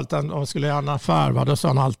varje fall att de skulle göra en affär. Då sa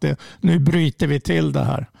han alltid, nu bryter vi till det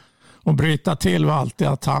här. Och bryta till var alltid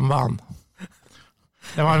att han vann.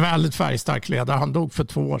 Det var en väldigt färgstark ledare. Han dog för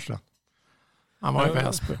 2 år sedan. Han var i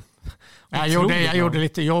Väsby. Jag gjorde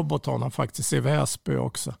lite jobb åt honom faktiskt i Väsby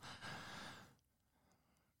också.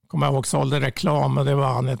 Kommer jag ihåg, sålde reklam, och det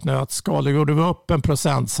var han ett nötskal. Då gjorde vi upp en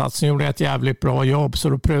procentsats som gjorde ett jävligt bra jobb, så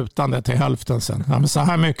då prutade han det till hälften sen. Ja, men så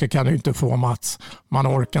här mycket kan du inte få, Mats. Man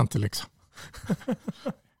orkar inte liksom.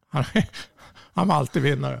 Han var alltid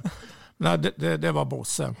vinnare. Nej, det var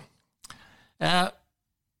Bosse.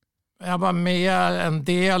 Jag var med en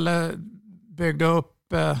del, byggde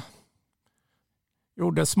upp,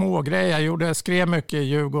 gjorde små grejer. Skrev mycket i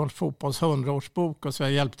Djurgårdens fotbolls 100-årsbok, och så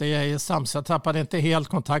jag hjälpte Geijerstam, så jag tappade inte helt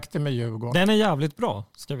kontakten med Djurgården. Den är jävligt bra,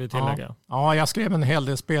 ska vi tillägga. Ja, jag skrev en hel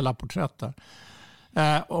del spelarporträtt där.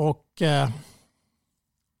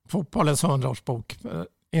 Fotbollens 100-årsbok,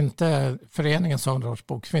 inte föreningens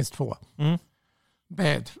 100-årsbok, det finns 2.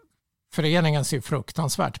 Föreningen ser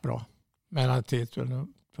fruktansvärt bra med den här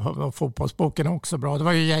titeln. Fotbollsboken är också bra. Det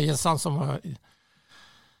var ju Geijerstam som var...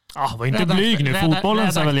 var inte blyg nu. Fotbollen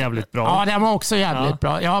är väl jävligt bra? Ja, den var också jävligt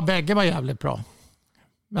bra. Ja, bägge var jävligt bra.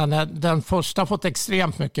 Men den första har fått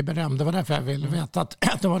extremt mycket beröm. Det var därför jag ville veta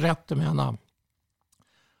att det var rätt att mena.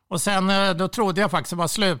 Och sen då trodde jag faktiskt att det var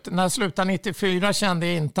slut. När jag slutade 94 kände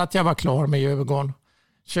jag inte att jag var klar med Djurgården.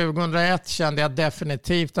 2001 kände jag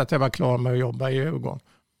definitivt att jag var klar med att jobba i Djurgården.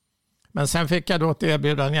 Men sen fick jag då ett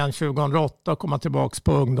erbjudande igen 2008 att komma tillbaka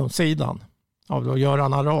på ungdomssidan av då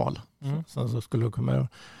Göran Aral. Så skulle komma.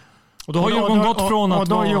 Och då har Djurgården gått från att... Och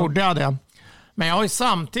då gjorde jag det. Men jag har ju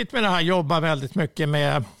samtidigt med det här jobbat väldigt mycket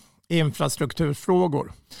med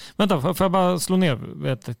infrastrukturfrågor. Vänta, får jag bara slå ner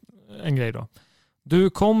en grej då? Du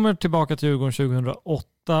kommer tillbaka till Djurgården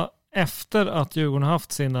 2008 efter att Djurgården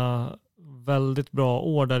haft sina väldigt bra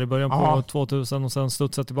år där i början på 2000 och sen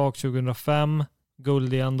studsat tillbaka 2005.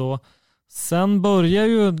 Guld igen då. Sen börjar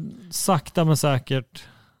ju sakta men säkert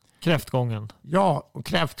kräftgången. Ja, och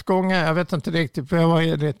kräftgången, jag vet inte riktigt för jag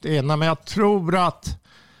var lite innan, men jag tror att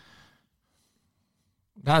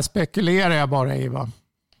det här spekulerar jag bara i, va?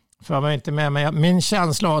 För jag var inte med, men min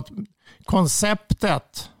känsla att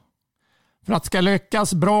konceptet för att ska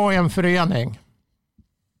lyckas bra i en förening,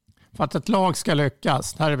 för att ett lag ska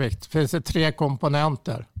lyckas, det här är viktigt, finns det 3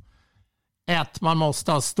 komponenter. 1, man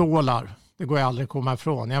måste ha stålar. Det går jag aldrig att komma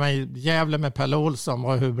ifrån. Jag menar, Gävle med Pelle Olsson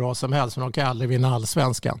var hur bra som helst, men de kan aldrig vinna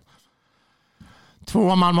allsvenskan.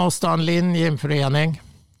 2, man måste ha en linje i en förening.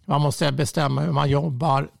 Man måste bestämma hur man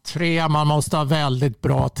jobbar. 3, man måste ha väldigt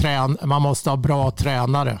bra man måste ha bra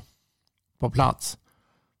tränare på plats.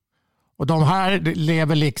 Och de här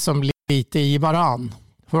lever liksom lite i varann.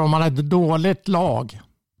 För om man har ett dåligt lag,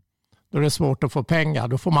 då är det svårt att få pengar.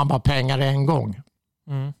 Då får man bara pengar en gång.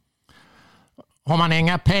 Har man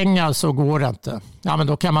inga pengar så går det inte. Ja, men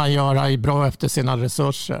då kan man göra bra efter sina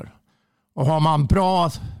resurser. Och har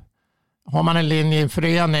man en linje i en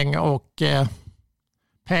förening och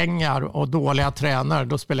pengar och dåliga tränare,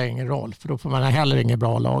 då spelar det ingen roll. För då får man heller inget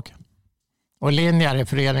bra lag. Och linjer i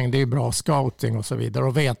förening, det är bra scouting och så vidare.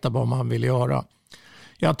 Och veta vad man vill göra.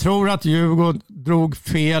 Jag tror att Djurgården drog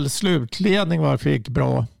fel slutledning varför det gick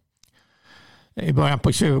bra i början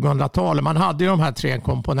på 2000-talet. Man hade ju de här 3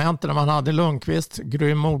 komponenterna. Man hade Lundqvist,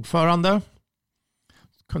 grym ordförande.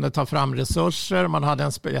 Kunde ta fram resurser. Man hade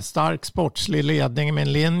en stark sportslig ledning med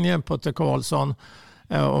en linje, Putte Karlsson.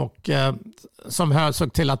 Och som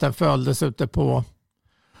såg till att den följdes ute på.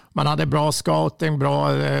 Man hade bra scouting,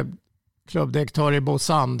 bra klubbdirektör i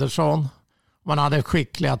Bosse Andersson. Man hade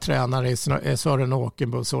skickliga tränare i Sören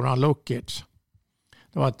Åkerbo och Soran Lukic.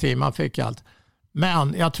 Det var ett team man fick allt.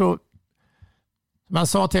 Men jag tror, som jag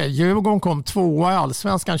sa till er, Djurgården kom 2:a i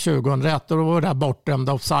Allsvenskan 2001 och då var det där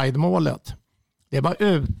bortdömda offside-målet. Det var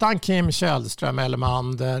utan Kim Källström,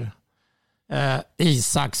 Elmander,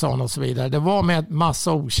 Isaksson och så vidare. Det var med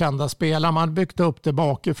massa okända spelare. Man byggt upp det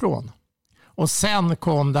bakifrån. Och sen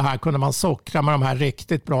kom det här, kunde man sockra med de här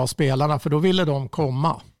riktigt bra spelarna för då ville de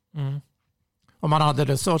komma. Och man hade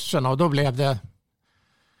resurserna och då blev det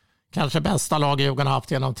kanske bästa lag Djurgården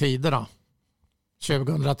haft genom tiderna.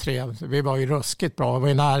 2003. Vi var ju ruskigt bra.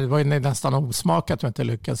 Det var ju nästan osmakat att vi inte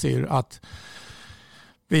lyckades att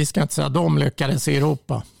vi ska inte säga att de lyckades i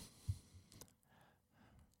Europa.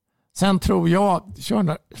 Sen tror jag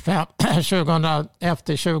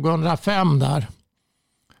efter 2005 där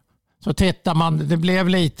så tittar man, det blev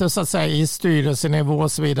lite så att säga i styrelsenivå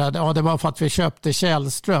och så vidare. Ja, det var för att vi köpte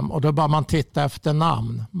Källström och då bara man titta efter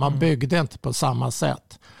namn. Man byggde inte på samma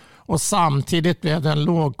sätt. Och samtidigt blev det en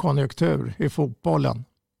lågkonjunktur i fotbollen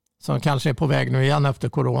som kanske är på väg nu igen efter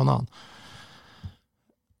coronan.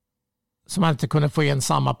 Så man inte kunde få in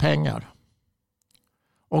samma pengar.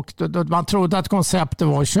 Och man trodde att konceptet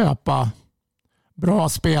var att köpa bra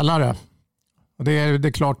spelare. Och det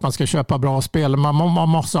är klart man ska köpa bra spelare. Man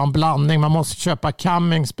måste ha en blandning. Man måste köpa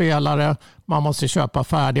coming spelare. Man måste köpa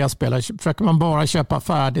färdiga spelare. Försöker man bara köpa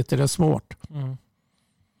färdigt är det svårt.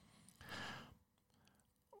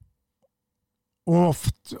 Och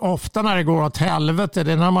ofta när det går åt helvete,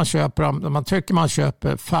 det är när man tycker man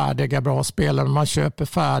köper färdiga bra spelare. Man köper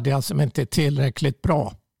färdiga som inte är tillräckligt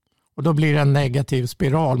bra. Och då blir det en negativ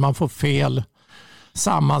spiral. Man får fel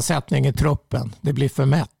sammansättning i truppen. Det blir för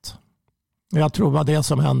mätt. Jag tror det var det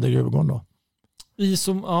som hände i Djurgården då.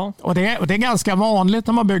 Och det är ganska vanligt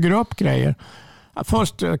när man bygger upp grejer.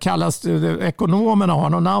 Först kallas det, ekonomerna har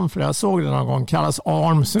någon namn för det. Jag såg det någon gång. Kallas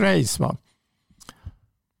arms race, va?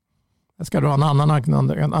 Jag ska dra en annan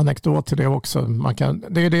anekdot till det också.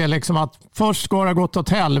 Det är det liksom att först ska det gått åt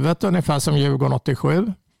helvete ungefär som Djurgården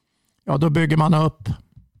 87. Ja, då bygger man upp.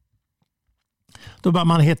 Då bör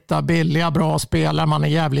man hitta billiga, bra spelare. Man är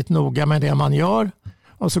jävligt noga med det man gör.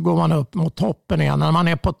 Och så går man upp mot toppen igen. När man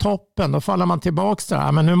är på toppen då faller man tillbaka till det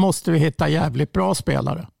här. Men nu måste vi hitta jävligt bra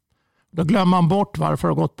spelare. Då glömmer man bort varför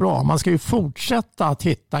det har gått bra. Man ska ju fortsätta att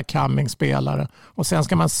hitta coming-spelare. Och sen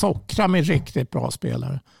ska man sockra med riktigt bra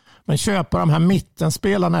spelare. Men köpa de här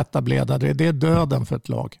mittenspelarna etablerade, det är döden för ett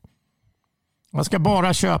lag. Man ska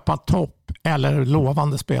bara köpa topp eller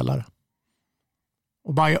lovande spelare.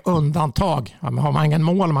 Och bara undantag. Ja, har man ingen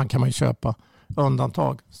mål man kan man köpa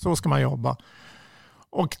undantag. Så ska man jobba.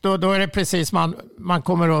 Och då är det precis man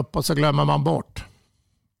kommer upp och så glömmer man bort.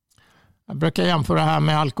 Jag brukar jämföra det här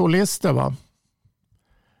med alkoholister, va?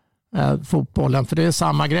 Fotbollen, för det är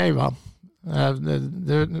samma grej, va?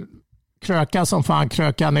 Kröka som fan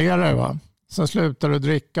kröka ner det, va? Sen slutar du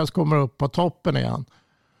dricka så kommer du upp på toppen igen.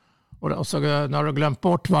 Och så när du glömt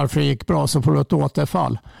bort varför det gick bra så får du ett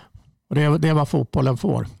återfall. Och det är vad fotbollen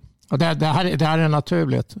får. Och det här är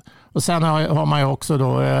naturligt. Och sen har man ju också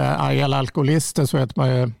då gäller alkoholister så vet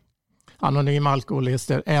man ju anonyma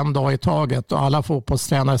alkoholister en dag i taget. Och alla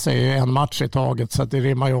fotbollstränare säger en match i taget så att det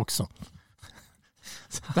rimmar ju också.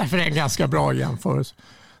 Därför är det en ganska bra jämförelse.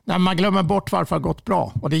 När man glömmer bort varför det har gått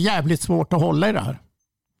bra. Och det är jävligt svårt att hålla i det här.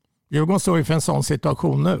 Djurgården står ju för en sån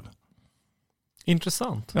situation nu.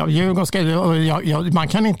 Intressant. Ja, Djurgården man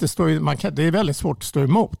kan inte det är väldigt svårt att stå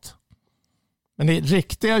emot. Men det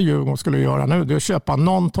riktiga Djurgården skulle göra nu det är att köpa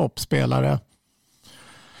någon toppspelare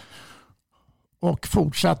och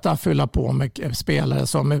fortsätta fylla på med spelare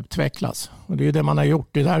som utvecklas. Och det är det man har gjort.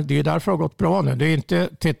 Det är därför det har gått bra nu. Det är inte,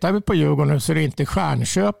 tittar vi på Djurgården nu så är det inte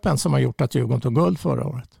stjärnköpen som har gjort att Djurgården tog guld förra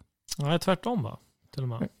året. Nej, tvärtom, va? Till och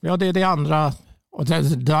med. Ja, det är det andra. Och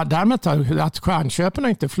därmed att stjärnköpen har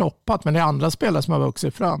inte floppat, men det är andra spelare som har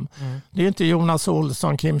vuxit fram. Det är inte Jonas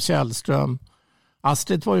Olsson, Kim Källström.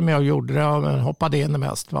 Astrid var ju med och gjorde det och hoppade in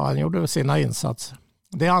mest. Han gjorde sina insatser.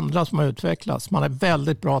 Det är andra som har utvecklats. Man är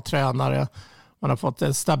väldigt bra tränare. Man har fått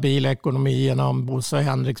en stabil ekonomi genom Bosse och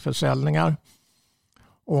Henriks försäljningar.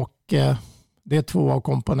 Och det är två av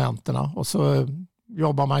komponenterna. Och så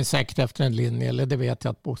jobbar man säkert efter en linje, eller det vet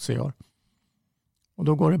jag att Bosse gör. Och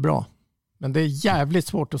då går det bra. Men det är jävligt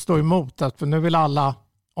svårt att stå emot. För nu vill alla,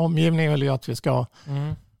 omgivningen vill ju att vi ska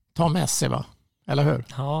ta Messi, va? Eller hur?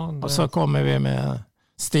 Ja, och så kommer vi med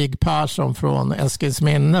Stig Persson från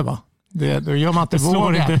Eskilsminne, va? Då gör man inte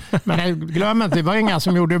vågen. Men glöm inte, det var inga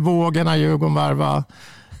som gjorde vågen när Djurgården värva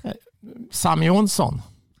Sam Jonsson.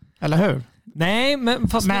 Eller hur? Nej, men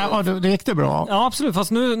fast... Men det gick det bra? Ja, absolut.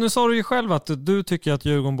 Fast nu sa du ju själv att du tycker att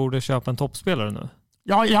Djurgården borde köpa en toppspelare nu.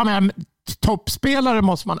 Ja, men toppspelare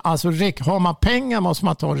måste man... Alltså, har man pengar måste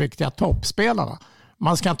man ta riktiga toppspelarna.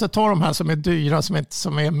 Man ska inte ta de här som är dyra, som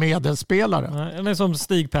är medelspelare. Nej, eller som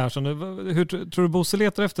Stig Persson. Hur tror du Bosse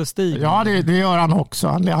letar efter Stig? Ja, det gör han också.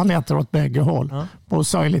 Han letar åt bägge håll. Ja.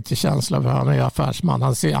 Bosse har ju lite känsla för han är affärsman.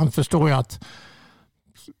 Han förstår ju att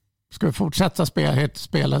ska vi fortsätta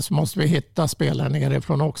spela så måste vi hitta spelare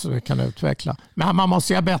nerifrån också vi kan utveckla. Men man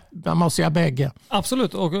måste göra bägge.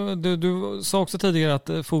 Absolut, och du sa också tidigare att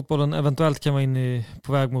fotbollen eventuellt kan vara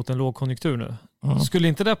på väg mot en lågkonjunktur nu. Skulle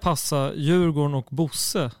inte det passa Djurgården och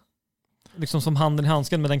Bosse liksom som handen i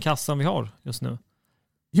handsken med den kassan vi har just nu?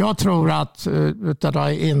 Jag tror att utan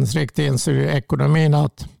att insikt i ekonomin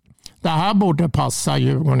att det här borde passa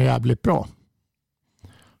Djurgården jävligt bra.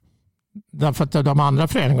 Därför att de andra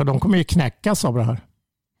föreningarna de kommer ju knäckas av det här.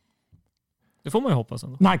 Det får man ju hoppas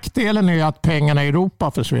ändå. Nackdelen är ju att pengarna i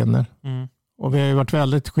Europa försvinner. Och vi har ju varit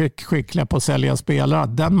väldigt skickliga på att sälja spelare.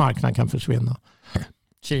 Att den marknaden kan försvinna.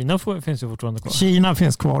 Kina finns ju fortfarande kvar. Kina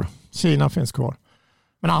finns kvar.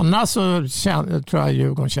 Men annars så tror jag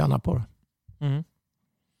Djurgården tjänar på det.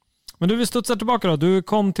 Men du, vi studsar tillbaka då. Du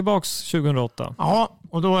kom tillbaks 2008. Ja,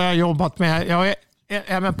 och då har jag jobbat med...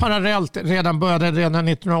 Även parallellt, började redan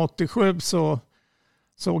 1987 så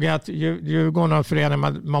såg jag att Djurgården och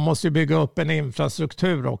föreningen, man måste ju bygga upp en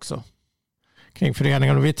infrastruktur också kring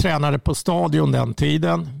föreningen. Och vi tränade på stadion den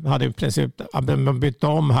tiden. Vi hade i princip bytt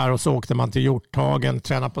om här och så åkte man till Hjorthagen,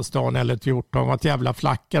 tränade på stadion eller till Hjorthagen. Det var ett jävla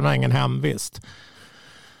flacken och ingen hemvist.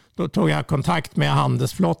 Då tog jag kontakt med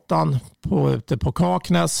handelsflottan ute på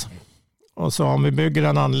Kaknäs och sa om vi bygger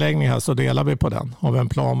en anläggning här så delar vi på den. Har vi en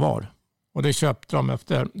plan var. Och det köpte de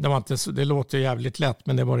efter. Det låter jävligt lätt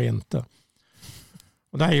men det var det inte.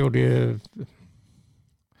 Och det här gjorde ju...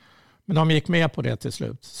 Men de gick med på det till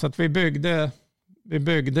slut. Så att vi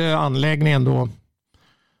byggde anläggningen då. Jag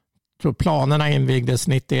tror planerna invigdes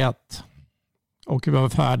 91. Och vi var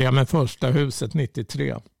färdiga med första huset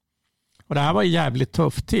 93. Och det här var en jävligt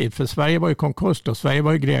tuff tid. För Sverige var ju konkurs då. Sverige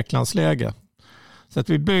var ju Greklandsläge. Så att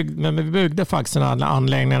vi byggde faktiskt en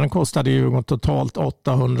anläggning. Den kostade ju totalt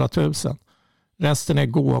 800 000. Resten är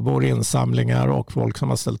gåvor, insamlingar och folk som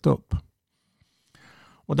har ställt upp.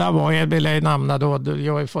 Och där vill jag nämna då,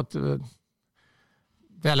 jag har ju fått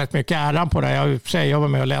väldigt mycket äran på det. Jag var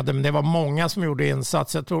med och ledde, men det var många som gjorde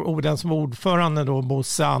insats. Jag tror den som var ordförande då,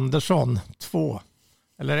 Bosse Andersson, 2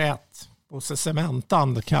 eller 1. Bosse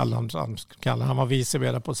Cementa kallade han var vice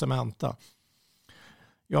vd på Cementa.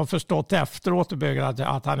 Jag har förstått efteråt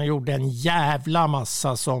att han gjorde en jävla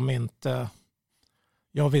massa som inte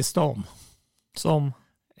jag visste om. Som?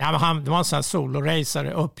 Ja, det var en sån här soloracer,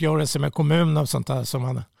 uppgörelse med kommunen och sånt där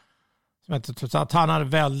som att han hade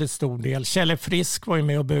väldigt stor del. Kjelle Frisk var ju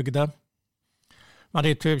med och byggde.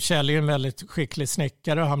 Kjell är en väldigt skicklig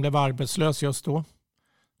snickare och han blev arbetslös just då.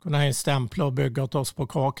 Kunde han stämpla och bygga åt oss på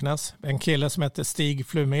Kaknäs. En kille som heter Stig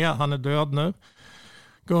Flumé, han är död nu.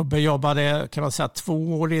 Gubbe jobbade kan man säga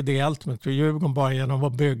 2 år ideellt med Djurgården bara genom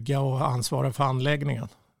att bygga och ansvara för anläggningen.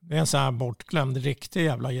 Det är en sån här bortglömd riktig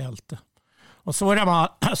jävla hjälte. Och så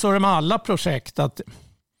är det med alla projekt att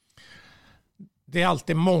det är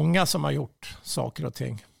alltid många som har gjort saker och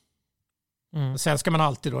ting. Sen ska man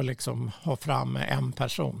alltid då liksom ha fram en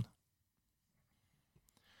person.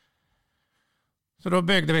 Så då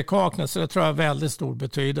byggde vi Kaknäs, så det tror jag har väldigt stor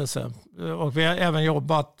betydelse. Och vi har även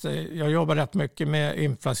jag jobbar rätt mycket med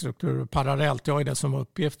infrastruktur parallellt. Jag har det som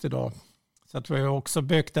uppgift idag. Så att vi har också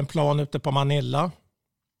byggt en plan ute på Manilla.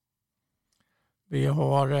 Vi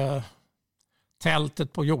har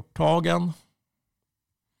tältet på Hjorthagen.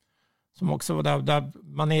 Som också var där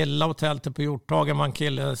Manilla och tältet på Hjorthagen var en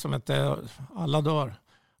kille som hette alla dör.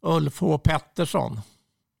 Ulf H. Pettersson.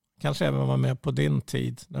 Kanske även var med på din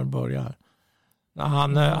tid när du började.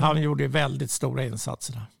 Han gjorde väldigt stora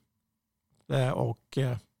insatser där. Och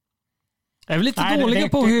är vi lite dåliga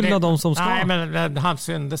på att hylla de som ska? Nej, men han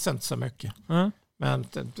syndes inte så mycket. Men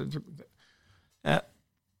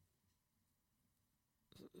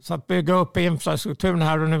så att bygga upp infrastrukturen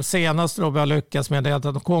här och nu senast då vi har lyckats med det att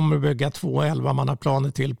de kommer att bygga 2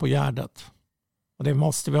 11-mannaplaner till på Gärdet. Och det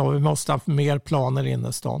måste vi ha. Vi måste ha mer planer inne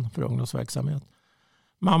i stan för ungdomsverksamhet.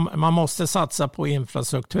 Man måste satsa på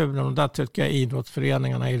infrastrukturen och där tycker jag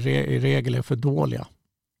idrottsföreningarna i regel är för dåliga.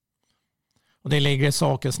 Och det ligger i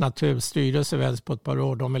sakens natur. Styrelse väljs på ett par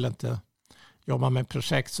år. De vill inte jobba med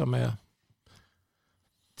projekt som är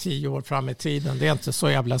 10 år fram i tiden. Det är inte så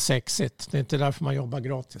jävla sexigt. Det är inte därför man jobbar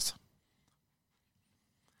gratis.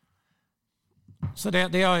 Så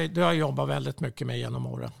det har jag jobbat väldigt mycket med genom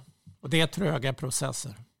åren. Och det är tröga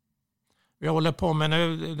processer. Vi håller på med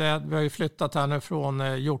nu, vi har ju flyttat här nu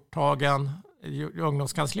från Hjorthagen.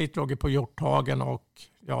 Ungdomskansliet låg på Hjorthagen och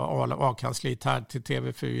A-kansliet här till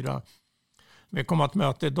TV4. Vi kommer att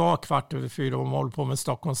möta idag 4:15 och håller på med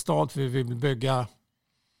Stockholms stad. För vi vill bygga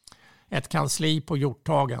ett kansli på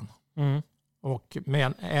Hjorthagen. Och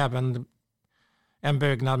med även en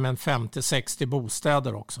byggnad med 50-60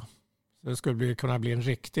 bostäder också. Så det skulle kunna bli en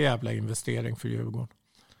riktig jävla investering för Djurgården.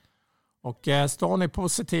 Och stan är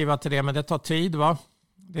positiva till det, men det tar tid va.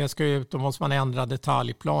 Det ska ju ut, då måste man ändra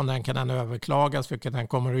detaljplanen, kan den överklagas, vilket den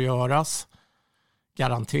kommer att göras.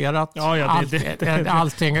 Garanterat. Ja,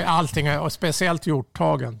 allting, och speciellt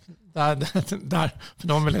Hjorthagen. Där, för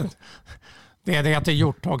de vill inte... Det heter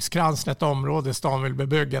Hjorthagskransen, ett område stan vill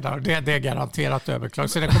bebygga där. Det är garanterat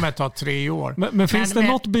överklagad. Så det kommer att ta 3 år. Men finns det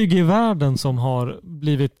något bygge i världen som har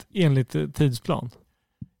blivit enligt tidsplan?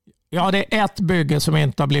 Ja, det är ett bygge som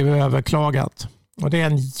inte har blivit överklagat. Och det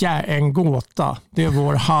är en gåta. Det är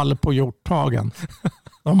vår hall på Hjorthagen.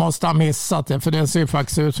 De måste ha missat det, för det ser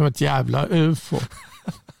faktiskt ut som ett jävla UFO.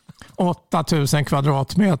 8000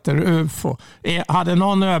 kvadratmeter UFO. Hade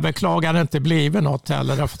någon överklagare inte blivit något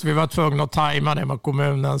heller, därför att vi var tvungna att tajma det med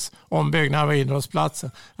kommunens ombyggnad av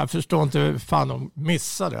idrottsplatsen. Jag förstår inte hur fan de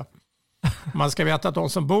missade det. Man ska veta att de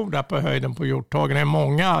som bor där på höjden på Hjorthagen är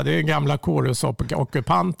många. Det är gamla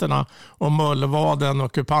kårhusockupanterna och Mullvaden,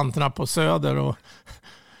 ockupanterna på Söder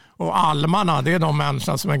och almarna. Det är de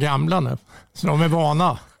människorna som är gamla nu. Så de är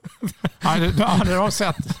vana. Hade de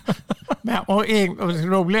sett. Och det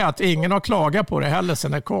roliga är att ingen har klagat på det heller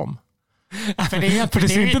sedan det kom. För det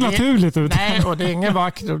ser inte naturligt ut. Nej, och det är ingen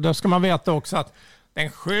vackert. Då ska man veta också att den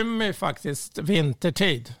skymmer faktiskt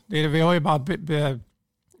vintertid. Vi har ju bara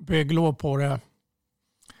bygglov på det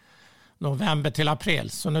november till april.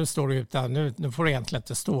 Så nu står det ut där. Nu får det egentligen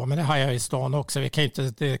inte stå. Men det har jag i stan också. Det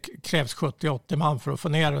krävs 70-80 man för att få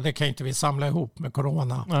ner. Och det kan inte vi samla ihop med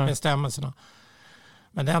coronabestämmelserna.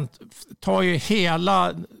 Men den tar ju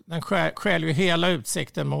den skäl ju hela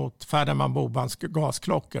utsikten mot Ferdinand Bobans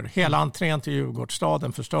gasklockor. Hela entrén till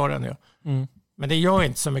Djurgårdsstaden förstör den ju. Men det gör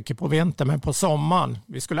inte så mycket på vintern. Men på sommaren,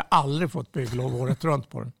 vi skulle aldrig få ett bygglov året runt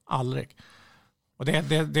på den. Aldrig. Och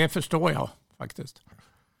det förstår jag faktiskt.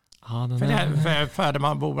 För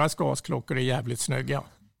Ferdinand Bobans gasklockor är jävligt snygga.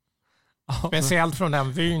 Speciellt från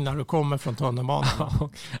den vyn när du kommer från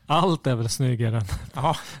tunnelbanan. Allt är väl snyggare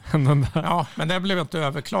ja. än den där. Ja, men det blev inte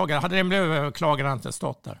överklagad. Hade det blivit överklagad hade inte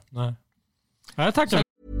stått där. Nej, tack.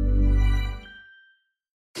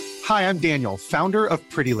 Hi, I'm Daniel, founder of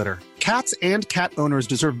Pretty Litter. Cats and cat owners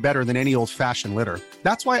deserve better than any old-fashioned litter.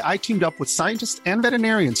 That's why I teamed up with scientists and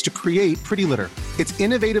veterinarians to create Pretty Litter. Its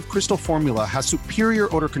innovative crystal formula has superior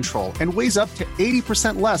odor control and weighs up to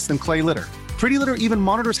 80% less than clay litter. Pretty Litter even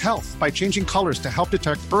monitors health by changing colors to help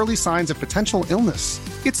detect early signs of potential illness.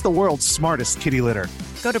 It's the world's smartest kitty litter.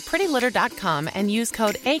 Go to prettylitter.com and use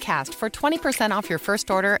code ACAST for 20% off your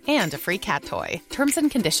first order and a free cat toy. Terms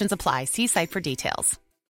and conditions apply. See site for details.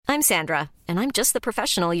 I'm Sandra, and I'm just the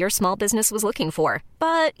professional your small business was looking for.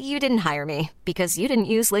 But you didn't hire me because you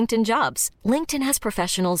didn't use LinkedIn Jobs. LinkedIn has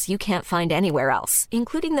professionals you can't find anywhere else,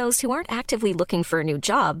 including those who aren't actively looking for a new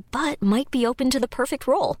job, but might be open to the perfect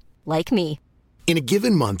role, like me. In a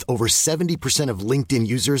given month, over 70% of LinkedIn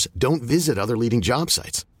users don't visit other leading job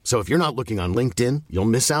sites. So if you're not looking on LinkedIn, you'll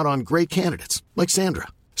miss out on great candidates like Sandra.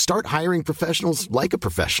 Start hiring professionals like a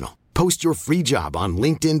professional. Post your free job on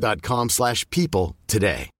linkedin.com/people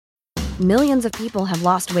today. Millions of people have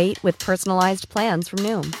lost weight with personalized plans from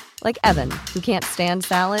Noom. Like Evan, who can't stand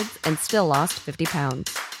salads and still lost 50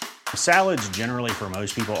 pounds. Salads generally for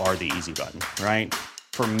most people are the easy button, right?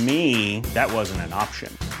 For me, that wasn't an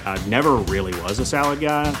option. I never really was a salad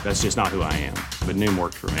guy. That's just not who I am. But Noom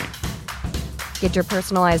worked for me. Get your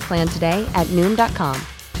personalized plan today at Noom.com.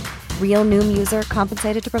 Real Noom user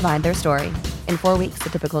compensated to provide their story. In 4 weeks, the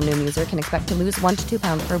typical Noom user can expect to lose 1 to 2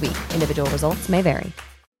 pounds per week. Individual results may vary.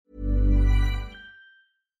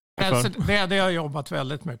 Det har jag jobbat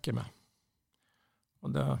väldigt mycket med. Och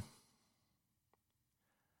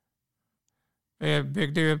vi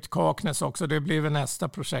byggde ut Kaknäs också. Det blir väl nästa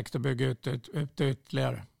projekt att bygga ut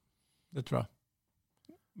ytterligare. Det tror jag.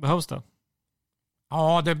 Behövs det?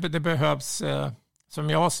 Ja, det behövs. Som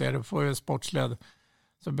jag ser det, får ju sportsled,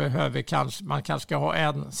 så behöver man kanske ska ha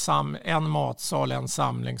en matsal, en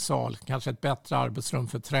samlingssal, kanske ett bättre arbetsrum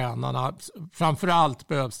för tränarna. Framförallt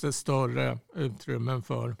behövs det större utrymmen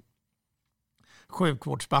för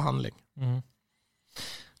sjukvårdsbehandling.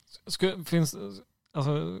 Skulle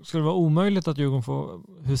det vara omöjligt att Djurgården får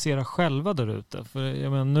husera själva där ute? För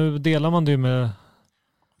jag menar, nu delar man det ju med...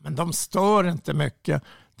 Men de stör inte mycket.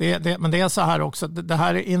 Men det är så här också. Det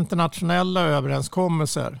här är internationella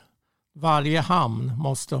överenskommelser. varje hamn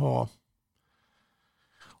måste ha,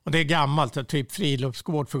 och det är gammalt, typ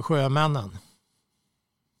friluftsgård för sjömännen.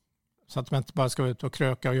 Så att de inte bara ska ut och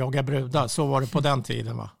kröka och jaga brudar. Så var det på den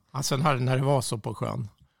tiden, va? Alltså när det var så på sjön.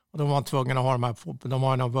 Och de var tvungna att ha de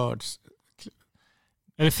har några words.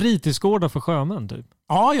 Är det fritidsgårdar för sjömän typ?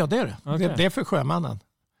 Ja, det är det. Okay. Det är för sjömännen.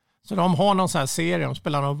 Så de har någon sån här serie, de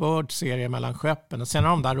spelar någon word-serie mellan skeppen. Och sen är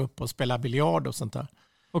de där uppe och spelar biljard och sånt där.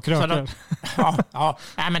 Och krökar.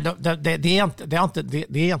 Nej, men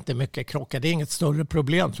det är inte mycket krocka. Det är inget större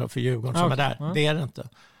problem tror jag, för Djurgården som är där. Ja. Det är det inte.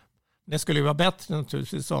 Det skulle ju vara bättre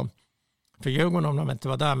naturligtvis för Djurgården om de inte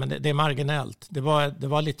var där. Men det är marginellt. Det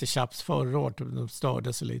var lite tjaps förra året. De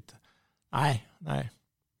störde sig lite. Nej.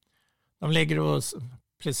 De ligger och...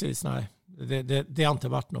 Precis, nej. Det har inte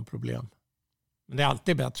varit något problem. Men det är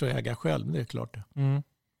alltid bättre att äga själv, det är klart. Mm.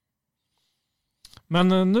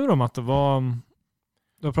 Men nu då Matte,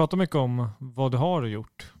 du har pratat mycket om vad du har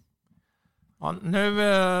gjort. Ja, nu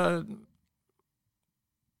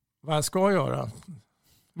vad jag ska göra.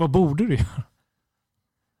 Vad borde du göra?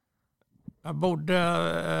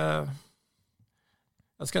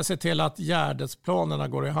 Jag ska se till att Gärdesplanerna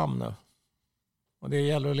går i hamn nu. Och det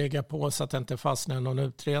gäller att ligga på så att det inte fastnar någon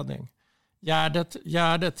utredning.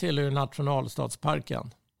 Gärdet tillhör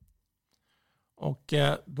nationalstadsparken. Och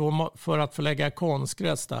då för att få lägga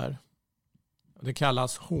konstgräs där, det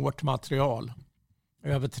kallas hårt material,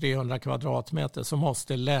 över 300 kvadratmeter, så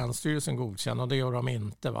måste Länsstyrelsen godkänna, och det gör de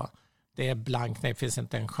inte, va? Det är blankt, det finns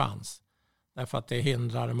inte en chans. Därför att det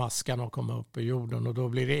hindrar maskan att komma upp i jorden, och då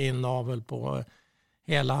blir det inavel på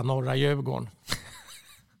hela norra Djurgården.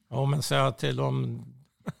 Ja, men så jag till dem,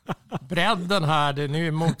 bredden här, det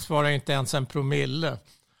nu motsvarar inte ens en promille.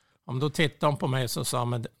 Om då tittar de på mig så sa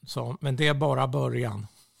men det är bara början.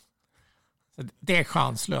 Så det är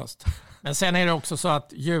chanslöst. Men sen är det också så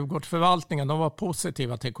att Djurgårdsförvaltningen, de var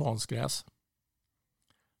positiva till konstgräs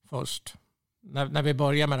först. När vi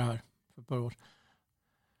började med det här för ett par år.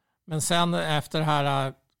 Men sen efter det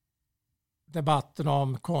här debatten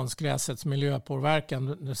om konstgräsets miljöpåverkan,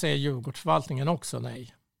 nu säger Djurgårdsförvaltningen också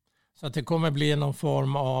nej. Så att det kommer bli någon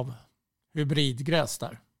form av hybridgräs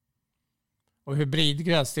där. Och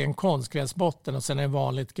hybridgräs, det är en konstgräsbotten och sen är det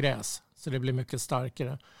vanligt gräs. Så det blir mycket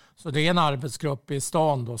starkare. Så det är en arbetsgrupp i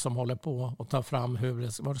stan då som håller på att ta fram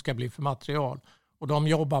vad det ska bli för material. Och de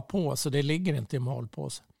jobbar på, så det ligger inte i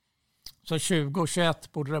malpåse. Så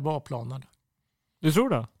 2021 borde det vara planerad. Du tror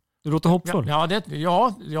det? Du låter hoppfull.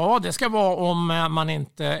 Ja, det ska vara om man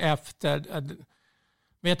inte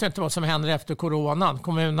vet inte vad som händer efter coronan.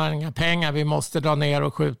 Kommunerna har inga pengar, vi måste dra ner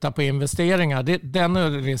och skjuta på investeringar.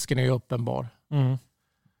 Den risken är ju uppenbar. Mm.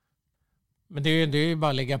 Men det är ju bara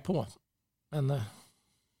att ligga på.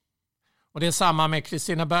 Och det är samma med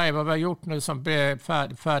Kristineberg. Vad vi har gjort nu som blir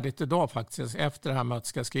färdigt idag faktiskt. Efter det här mötet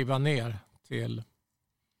ska skriva ner till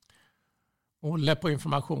Olle på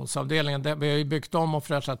informationsavdelningen. Vi har ju byggt om och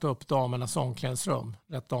fräschat upp damernas omklädningsrum.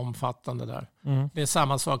 Rätt omfattande där. Mm. Det är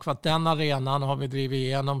samma sak för att den arenan har vi drivit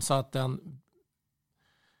igenom så att den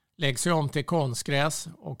läggs om till konstgräs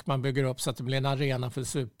och man bygger upp så att det blir en arena för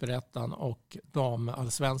Superettan och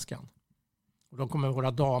damallsvenskan. Och då kommer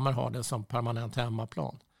våra damer ha det som permanent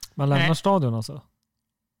hemmaplan. Man lämnar stadion alltså?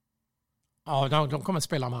 Ja, de kommer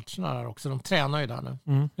spela matcherna där också. De tränar ju där nu.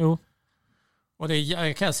 Mm, jo. Och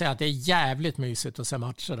jag kan säga att det är jävligt mysigt att se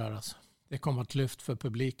matcher där. Alltså. Det kommer ett lyft för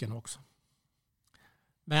publiken också.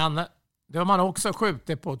 Men det har man också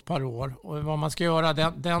skjutit på ett par år. Och vad man ska göra,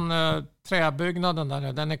 den träbyggnaden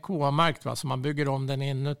där, den är K-märkt, va? Så man bygger om den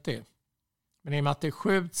inuti. Men i och med att det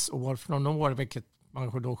skjuts år från år, vilket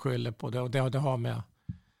man då skyller på det. Och det har med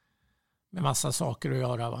massa saker att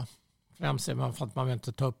göra. Va? Främst är man för att man vill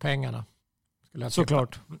inte ta upp pengarna.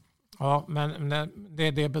 Såklart. Ja, men det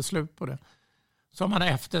är beslut på det. Så man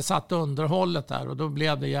eftersatt underhållet där och då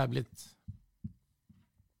blev det jävligt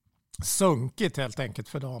sunkigt helt enkelt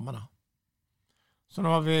för damerna. Så nu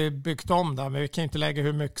har vi byggt om där, men vi kan inte lägga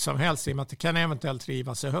hur mycket som helst i och med att det kan eventuellt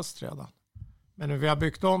rivas i höst redan. Men nu vi har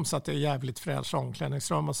byggt om så att det är jävligt fräscht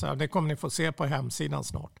omklädningsrum och så här. Det kommer ni få se på hemsidan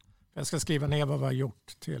snart. Jag ska skriva ner vad vi har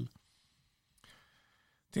gjort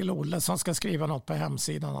till Olle som ska skriva något på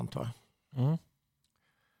hemsidan antar jag. Mm.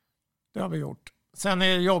 Det har vi gjort.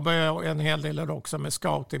 Sen jobbar jag en hel del också med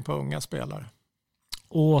scouting på unga spelare.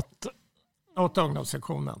 Åt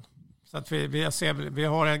ungdomssektionen. Så att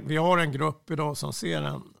vi har en grupp idag som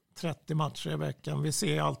ser 30 matcher i veckan. Vi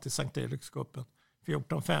ser alltid Sankt Erikscupen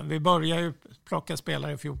 14-5. Vi börjar ju plocka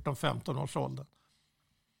spelare i 14-15 års ålder.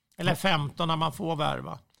 Eller 15 när man får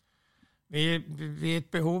värva. Vi är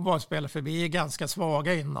ett behov av spelare för vi är ganska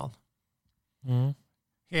svaga innan. Mm.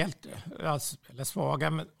 Eller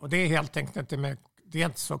svaga, och det är helt enkelt inte med det är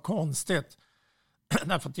inte så konstigt.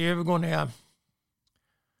 Därför att Djurgården är,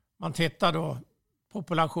 man tittar då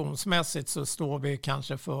populationsmässigt så står vi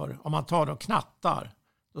kanske för, om man tar då knattar,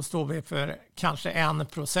 då står vi för kanske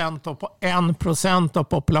 1% av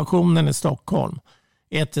populationen i Stockholm.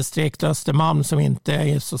 Ett distrikt Östermalm som inte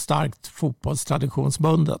är så starkt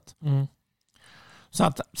fotbollstraditionsbundet. Mm. Så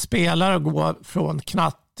att spelare går från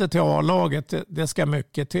knatte till A-laget, det ska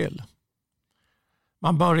mycket till.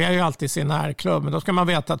 Man börjar ju alltid sin närklubb, men då ska man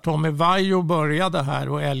veta att Tommy Vaiho började här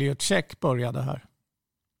och Elliot Check började här.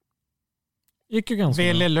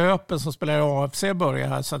 Ville Löpen som spelar i AFC börjar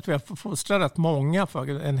här, så att vi har fostrat rätt många,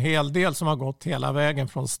 för en hel del som har gått hela vägen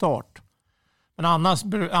från start. Men annars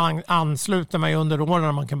ansluter man ju under åren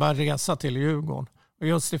när man kan bara resa till Djurgården. Och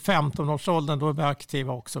just i 15-årsåldern då är vi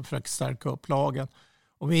aktiva också för att stärka upp lagen.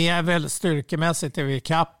 Och vi är väl styrkemässigt är vi i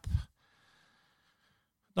kapp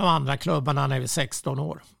de andra klubbarna när vi är 16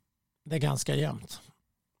 år. Det är ganska jämnt.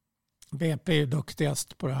 BP är ju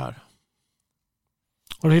duktigast på det här.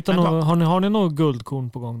 Har ni något guldkorn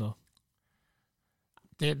på gång då?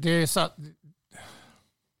 Det är så att,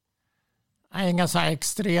 inga så här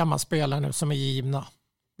extrema spelare nu som är givna.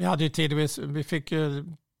 Vi hade ju tidvis, vi fick ju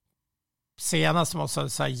senast som var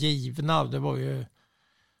så här givna, det var ju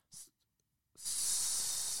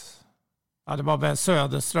det var väl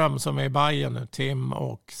Söderström som är i Bayern nu, Tim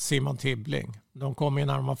och Simon Tibbling. De kom ju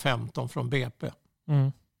när de var 15 från BP.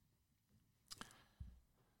 Mm.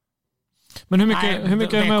 Men hur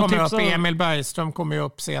mycket är med att tipsa? Emil Bergström kommer ju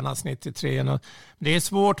upp senast 93. Det är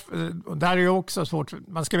svårt, där är ju också svårt.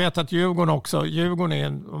 Man ska veta att Djurgården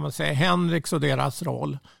är om man säger Henriks och deras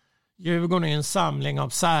roll. Djurgården är en samling av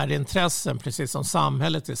särintressen, precis som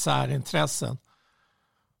samhället är särintressen.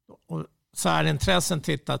 Och särintressen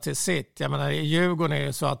tittar till sitt. Jag menar, i Djurgården är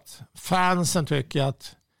det så att fansen tycker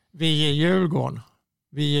att vi är Djurgården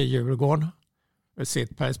ur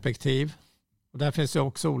sitt perspektiv. Och där finns ju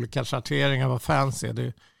också olika schatteringar vad fans är.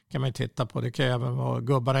 Det kan man ju titta på. Det kan ju även vara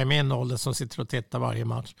gubbarna i min ålder som sitter och tittar varje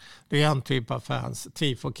match. Det är en typ av fans.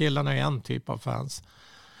 Tifo-killarna är en typ av fans.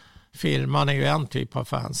 Firman är ju en typ av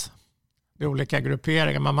fans. Det är olika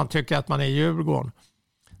grupperingar, men man tycker att man är Djurgården.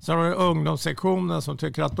 Så har du ungdomssektionen som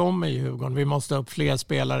tycker att de är Djurgården. Vi måste upp fler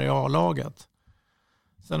spelare i A-laget.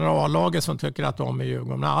 Sen är det A-laget som tycker att de är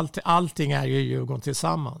Djurgården. Men allting är ju Djurgården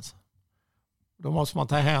tillsammans. Då måste man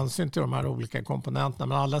ta hänsyn till de här olika komponenterna,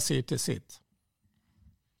 men alla ser till sitt.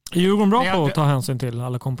 Är Djurgården bra på att ta hänsyn till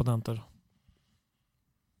alla komponenter?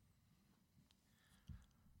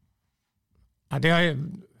 Ja, det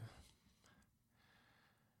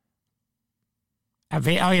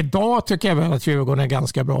är idag tycker jag väl att Djurgården är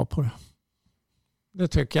ganska bra på det. Det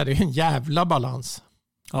tycker jag, det är en jävla balans.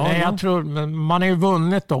 Ja, jag tror, men man är ju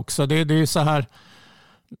vunnit också. Det är ju så här,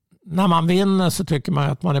 när man vinner så tycker man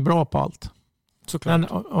att man är bra på allt. Men,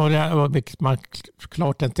 och vilket man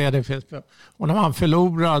klart inte är det. Och när man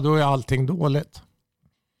förlorar då är allting dåligt.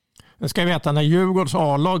 Jag ska veta, när Djurgårds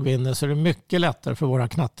A-lag vinner så är det mycket lättare för våra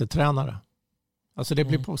knattetränare. Alltså det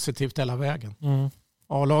blir positivt hela vägen. Mm.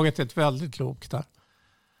 A-laget är ett väldigt klokt där.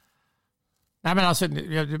 Nej, men alltså,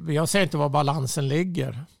 jag säger inte var balansen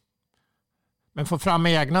ligger. Men få fram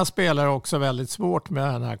egna spelare är också väldigt svårt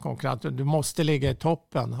med den här konkurrensen. Du måste ligga i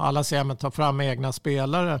toppen. Alla säger att ta fram egna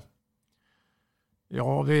spelare.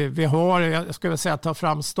 Ja, vi har, jag skulle säga, ta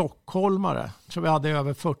fram stockholmare. Jag tror vi hade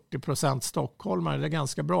över 40% stockholmare. Det är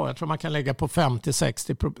ganska bra. Jag tror man kan lägga på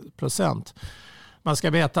 50-60%. Man ska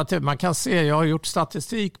veta att man kan se, jag har gjort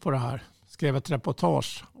statistik på det här. Skrev ett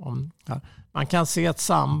reportage om det här. Man kan se ett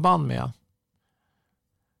samband med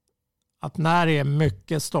att när det är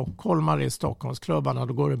mycket stockholmare i Stockholmsklubbarna,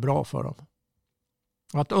 då går det bra för dem.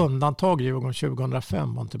 Och ett undantag Djurgården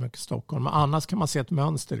 2005 var inte mycket Stockholm. Men annars kan man se ett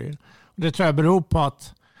mönster i det. Och det tror jag beror på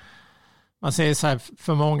att man säger så här,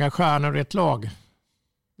 för många stjärnor i ett lag.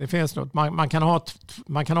 Det finns något. Man kan ha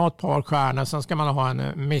ett par stjärnor, sen ska man ha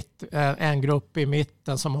en grupp i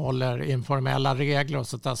mitten som håller informella regler och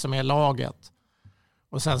sånt där som är laget.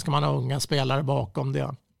 Och sen ska man ha unga spelare bakom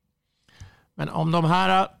det. Men om de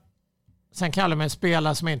här, sen kallar man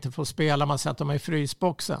spelare som inte får spela, man säger att de är i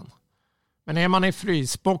frysboxen. Men är man i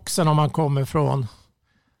frysboxen om man kommer från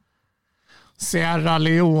Sierra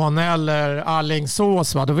Leone eller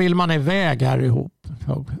Alingsås, då vill man iväg här ihop.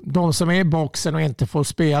 De som är i boxen och inte får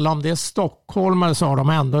spela, om det är stockholmare så har de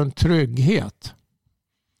ändå en trygghet.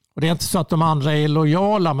 Och det är inte så att de andra är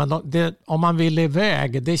lojala, men om man vill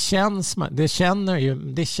iväg, det känns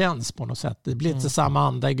på något sätt. Det blir inte samma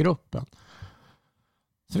anda i gruppen.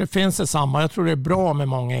 Så det finns det samma. Jag tror det är bra med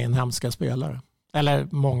många inhemska spelare. Eller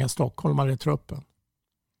många stockholmare i truppen.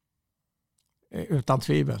 Utan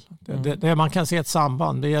tvivel. Man kan se ett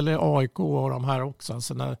samband. Det gäller AIK och de här också.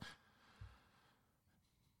 Alltså när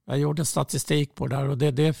jag gjorde statistik på det där och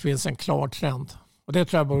det finns en klar trend. Och det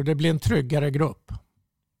tror jag det blir en tryggare grupp.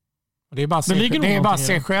 Och det är bara att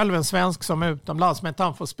se själv, en svensk som är utomlands, men inte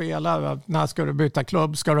han får spela. När ska du byta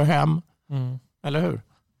klubb? Ska du hem? Eller hur?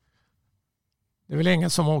 Det är väl ingen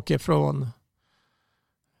som åker från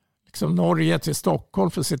liksom Norge till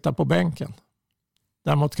Stockholm för att sitta på bänken.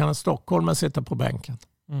 Däremot kan en stockholmare sitta på bänken.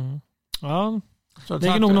 Ja, så det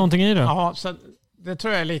är nog någonting i det. Ja, så det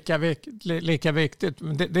tror jag är lika viktigt.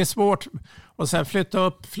 Men det är svårt att sen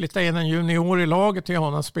flytta in en junior i laget till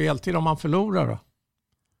honom speltid om man förlorar.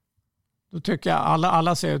 Då tycker jag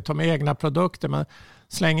alla ser ut som egna produkter. Men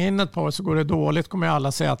släng in ett par så går det dåligt, kommer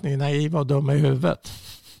alla säga att ni är naiva och dumma i huvudet.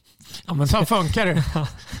 Ja, men så funkar det.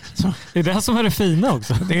 Så. Det är det som är det fina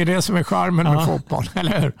också. Det är det som är charmen med fotboll,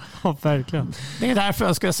 eller hur? Ja, verkligen. Det är därför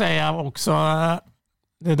jag ska säga också,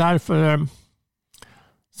 det är därför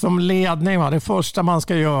som ledning, det första man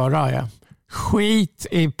ska göra är skit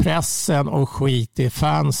i pressen och skit i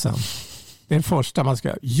fansen. Det är det första man ska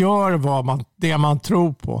göra. Gör det man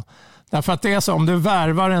tror på. Därför att det är så, om du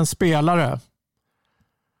värvar en spelare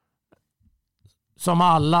som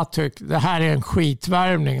alla tycker det här är en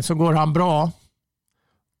skitvärvning, så går han bra.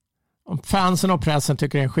 Om fansen och pressen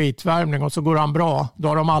tycker det är en skitvärvning och så går han bra, då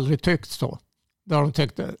har de aldrig tyckt så. Då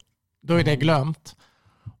är det glömt.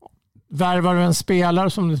 Värvar du en spelare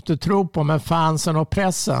som du inte tror på, men fansen och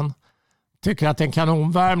pressen tycker att det är en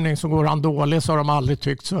kanonvärvning, så går han dålig, så har de aldrig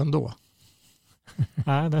tyckt så ändå.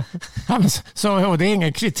 Nej, det är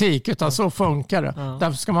ingen kritik, utan så funkar det. Ja.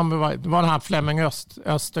 Därför ska det var den här Flemming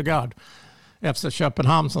Östergaard, FC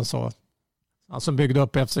Köpenhamn, som sa, han som byggde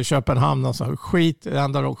upp FC Köpenhamn, alltså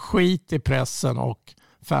skit i pressen och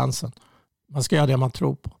fansen. Man ska göra det man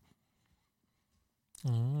tror på.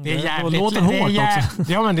 Det är jävligt. Det låter hårt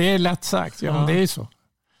också. Ja, men det är lätt sagt. Ja, men det är ju så.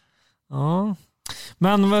 Ja.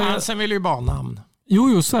 Men fansen vill ju bara namn.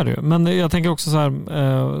 Jo, så är det ju. Men jag tänker också så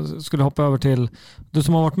här, skulle hoppa över till du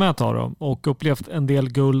som har varit med ett tag då, och upplevt en del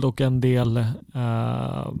guld och en del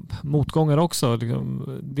motgångar också.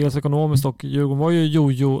 Liksom, dels ekonomiskt, och Djurgården var ju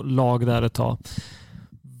jojo-lag där ett tag.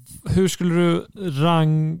 Hur skulle du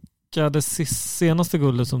ranka det senaste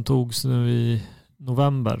guldet som togs nu i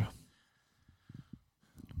november?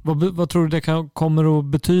 Vad tror du det kommer att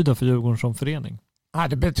betyda för Djurgården som förening? Ja,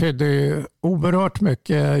 det betyder ju oerhört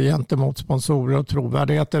mycket gentemot sponsorer och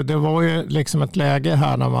trovärdighet. Det var ju liksom ett läge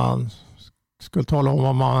här när man skulle tala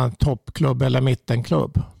om man var en toppklubb eller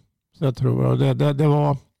mittenklubb. Så jag tror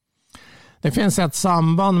det finns ett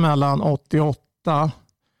samband mellan 88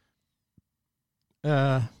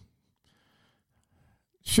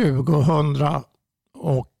 2000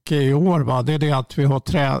 och i år. Va? Det är det att vi har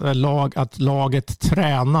att laget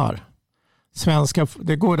tränar.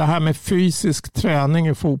 Det går det här med fysisk träning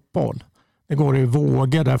i fotboll. Det går i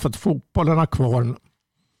vågor, därför att fotbollen har kvar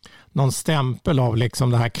någon stämpel av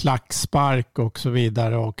liksom det här klackspark och så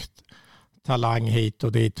vidare, och talang hit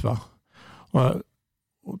och dit. Va?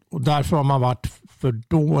 Och därför har man varit för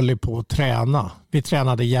dålig på att träna. Vi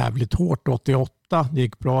tränade jävligt hårt 88. Det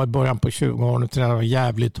gick bra i början på 20-åren. Tränade vi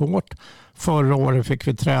jävligt hårt. Förra året fick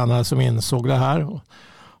vi tränare som insåg det här.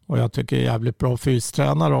 Och jag tycker det är jävligt bra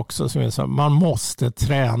fystränare också. Man måste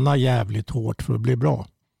träna jävligt hårt för att bli bra.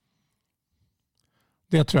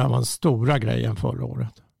 Det tror jag var den stora grejen förra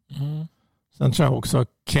året. Sen tror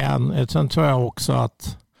jag också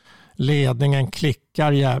att ledningen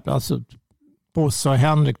klickar jävligt. Alltså Bosse och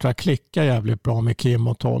Henrik tror jag klickar jävligt bra med Kim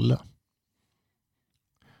och Tolle.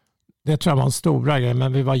 Det tror jag var en stora grej,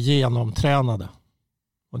 men vi var genomtränade.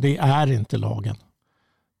 Och det är inte lagen.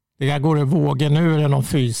 Det går i vågor. Nu är det någon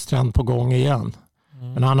fystrend på gång igen.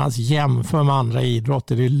 Men annars jämför med andra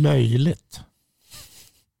idrotter. Det är löjligt.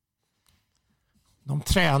 De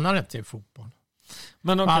tränar inte i fotboll.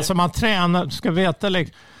 Men okay. Alltså man tränar, ska veta,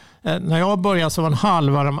 när jag började så var en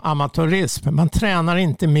halva amatörism. Man tränar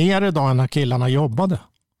inte mer idag än när killarna jobbade.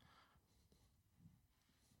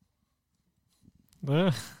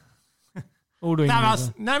 Nej,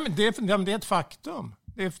 men det är ett faktum.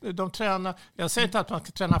 De tränar, jag säger inte att man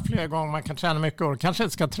ska träna fler gånger, man kan träna mycket år, kanske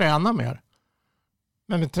inte ska träna mer.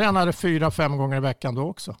 Men vi tränade 4-5 gånger i veckan då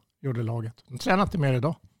också, gjorde laget. De tränar inte mer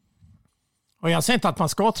idag. Och jag säger inte att man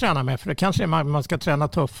ska träna mer, för det kanske är man ska träna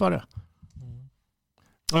tuffare.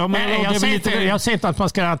 Ja, men jag säger inte att man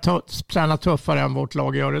ska träna tuffare än vårt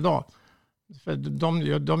lag gör idag. För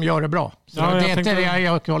de gör det bra. Så ja,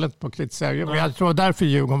 jag håller inte på att kritisera. Ja. Jag tror därför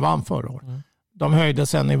Djurgården vann förra året. De höjde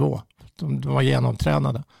sig en nivå. De var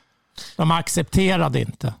genomtränade. De accepterade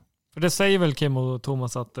inte För det säger väl Kim och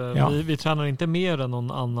Thomas att vi tränar inte mer än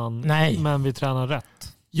någon annan. Nej. Men vi tränar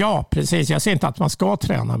rätt. Ja, precis. Jag ser inte att man ska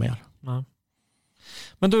träna mer. Nej.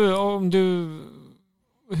 Men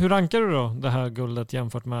hur rankar du då det här guldet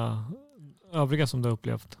jämfört med övriga som du har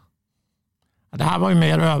upplevt? Det här var ju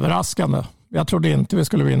mer överraskande. Jag trodde inte vi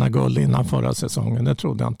skulle vinna guld innan förra säsongen. Det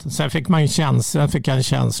trodde jag inte. Sen fick jag en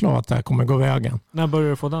känsla av att det här kommer gå vägen. När började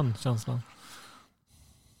du få den känslan?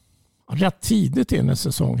 Rätt tidigt in i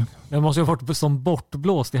säsongen. Det måste ju ha varit som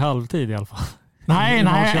bortblåst i halvtid i alla fall.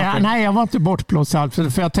 Nej, jag var inte bortblåst i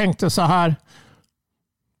halvtid. För jag tänkte så här.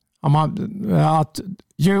 Att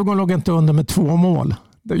Djurgården låg inte under med 2 mål.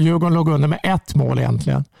 Djurgården låg under med 1 mål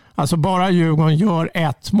egentligen. Alltså bara Djurgården gör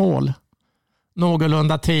 1 mål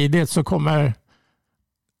någorlunda tidigt så kommer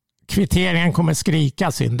kvitteringen kommer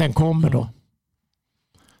skrikas in. Den kommer då.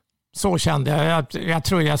 Så kände jag.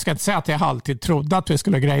 Jag ska inte säga att jag alltid trodde att vi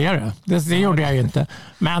skulle greja det. Det gjorde jag ju inte.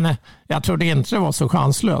 Men jag trodde inte det var så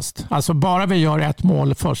chanslöst. Alltså bara vi gör 1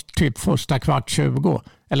 mål typ första kvart 20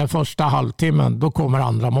 eller första halvtimmen, då kommer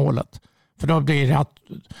andra målet. För då blir det att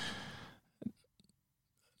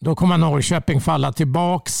då kommer Norrköping falla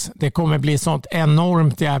tillbaks. Det kommer bli sånt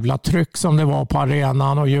enormt jävla tryck som det var på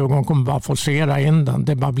arenan och Djurgården kommer bara forcera in den.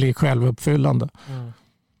 Det bara blir självuppfyllande. Mm.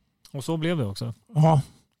 Och så blev det också. Ja.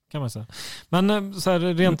 Kan man säga. Men så här,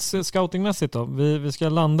 rent scoutingmässigt då, vi ska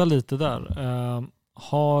landa lite där.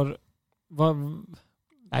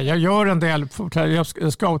 Jag gör en del,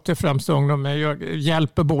 jag scoutar främst ungdom, men jag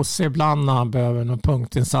hjälper Bosse ibland när han behöver några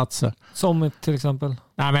punktinsatser. Som till exempel?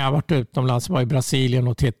 Nej, men jag har varit utomlands, var i Brasilien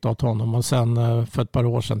och tittat åt honom och sen för ett par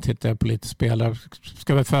år sedan tittade jag på lite spelare.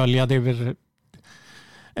 Ska vi följa det?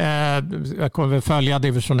 Jag kommer väl följa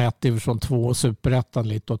division 1, division 2 och superettan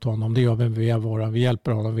lite åt honom. Det gör vi via vi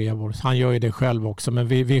hjälper honom via vår. Han gör ju det själv också, men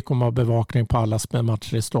vi kommer ha bevakning på alla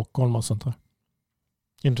matcher i Stockholm och sånt där.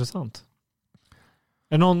 Intressant.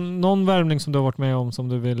 Är det någon värvning som du har varit med om som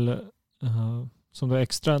du vill som du är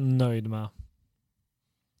extra nöjd med?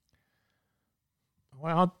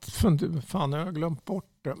 Jag har glömt bort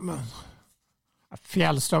det. Men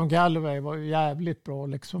Fjällström Galloway var ju jävligt bra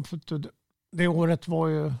liksom. För det året var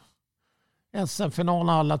ju SM-finalen,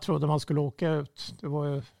 alla trodde man skulle åka ut. Det var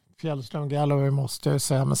ju Fjällström Galloway måste jag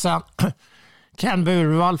säga. Men sen Ken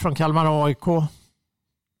Burvall från Kalmar AIK.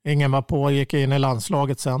 Ingen var på, gick in i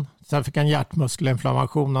landslaget sen. Sen fick han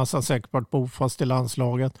hjärtmuskelinflammation, alltså säkert varit bofast i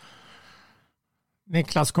landslaget.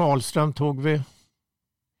 Niklas Karlström tog vi.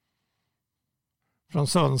 Från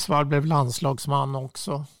Sundsvall blev landslagsman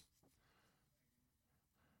också.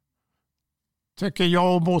 Tycker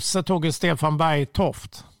jag och Bosse tog Stefan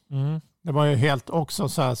Bergtoft. Mm. Det var ju helt också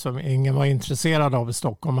så här som ingen var intresserad av i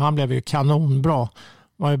Stockholm. Han blev ju kanonbra.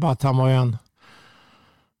 Det var ju bara att han var ju en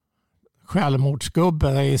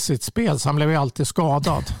självmordsgubbe i sitt spel, så han blev ju alltid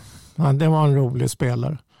skadad. Det var en rolig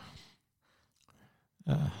spelare.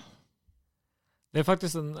 Det är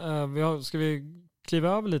faktiskt ska vi kliva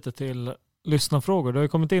över lite till lyssnarfrågor? Det har ju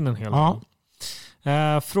kommit in en hel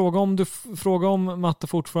del. Fråga om Matte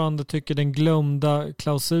fortfarande tycker den glömda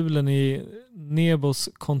klausulen i Nebos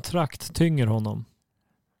kontrakt tynger honom.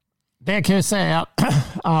 Det kan jag säga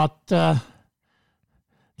att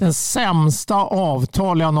den sämsta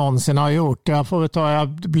avtal jag någonsin har gjort. Jag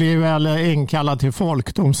blir väl inkallad till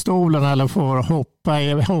folkdomstolen eller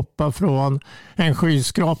får hoppa från en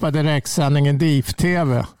skyskrapa direktsändning i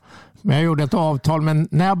DIF-TV. Men jag gjorde ett avtal med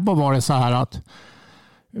Nebbo, var det så här att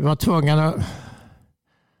vi var tvungna att,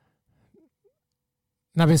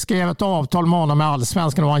 när vi skrev ett avtal med honom med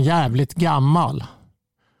Allsvenskan var han jävligt gammal.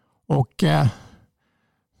 Och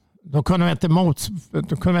då kunde vi inte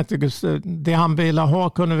det han ville ha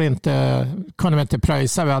kunde vi inte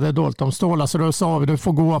pröjsa. Vi hade dåligt om stålar, så då sa vi du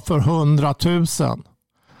får gå för 100 000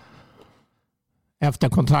 efter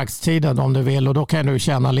kontraktstiden om du vill, och då kan du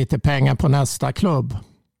tjäna lite pengar på nästa klubb.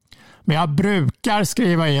 Men jag brukar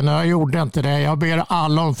skriva in, och jag gjorde inte det. Jag ber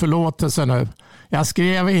alla om förlåtelse nu. Jag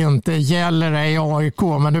skrev inte gäller ej AIK,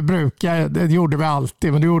 men det gjorde vi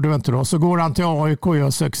alltid, men det gjorde vi inte då. Så går han till AIK och gör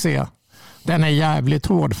succé. Den är jävligt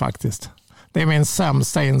hård faktiskt. Det är min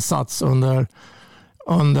sämsta insats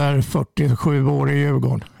under 47 år i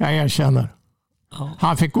Djurgården. Jag erkänner. Ja.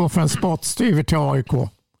 Han fick gå för en spottstyver till AIK.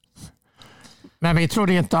 Men vi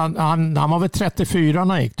trodde inte, han var väl 34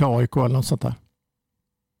 när han gick till AIK eller något sånt där.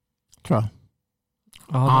 Tror jag.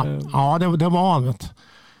 Ja, det var han.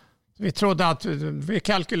 Vi trodde att vi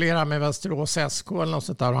kalkylerar med Västerås SK eller något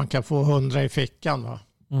sånt där och han kan få 100 i fickan. Va?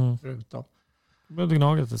 Förutom. Det blev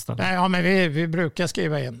gnaget istället. Nej, ja, men vi brukar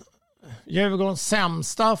skriva in. Djurgårdens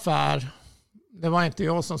sämsta affär det var inte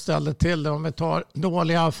jag som ställde till det. Om vi tar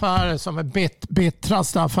dåliga affärer som är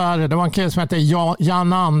bittraste affärer. Det var en kille som hette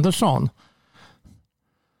Jan Andersson.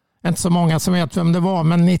 Inte så många som vet vem det var,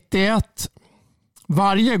 men 91,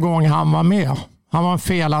 varje gång han var med, han var en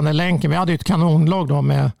felande länken. Vi hade ett kanonlag då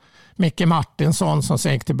med Micke Martinsson som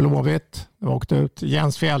sen gick till Blåvitt. Det åkte ut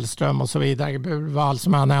Jens Fjällström och så vidare. Burvall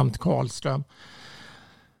som jag nämnt, Karlström.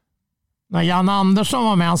 När Jan Andersson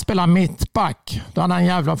var med, han spelade mittback. Då hade han en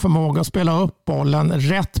jävla förmåga att spela upp bollen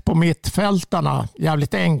rätt på mittfältarna.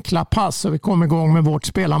 Jävligt enkla pass och vi kom igång med vårt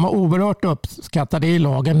spel. Han var oerhört uppskattad i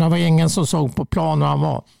lagen. Det var ingen som såg på plan när han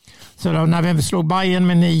var. Så då, när vi slog Bayern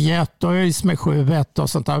med 9-1 och ÖIS med 7-1 och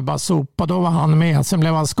sånt där, vi bara sopa, då var han med. Sen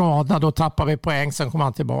blev han skadad, då tappade vi poäng, sen kom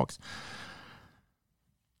han tillbaka.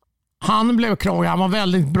 Han blev krånglig, han var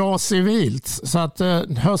väldigt bra civilt. Så att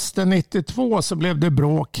hösten 92 så blev det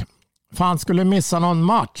bråk. För han skulle missa någon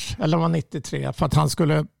match, eller var 93, för att han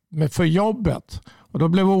skulle för jobbet. Och då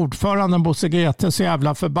blev ordföranden Bosse GT så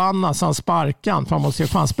jävla förbannad så han sparkade. För han måste ju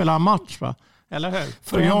fan spela en match, va? Eller hur?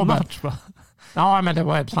 För jobbet. Match, va? Ja, men det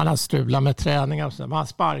var han hade strulat med träningar och så. Men han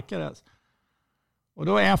sparkades. Och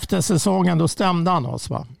då efter säsongen då stämde han oss,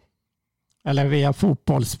 va? Eller via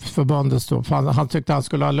fotbollsförbundet då. För han tyckte han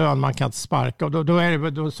skulle ha lön, man kan inte sparka. Och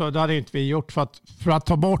då hade inte vi gjort. För att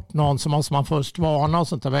ta bort någon så måste man först varna och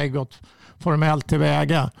sånt där. Vi har gått formellt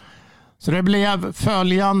tillväga. Så det blev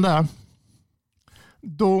följande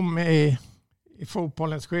dom i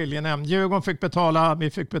fotbollens skiljenämnd. Djurgården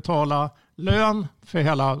vi fick betala lön för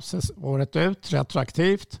hela året ut,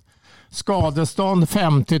 retroaktivt. Skadestånd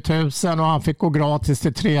 50 000 och han fick gå gratis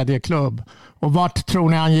till tredje klubb. Och vart tror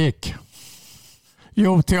ni han gick?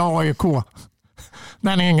 Jo, till AIK.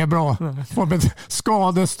 Den är inget bra.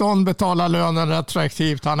 Skadestånd, betala lönen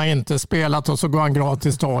retroaktivt. Han har inte spelat och så går han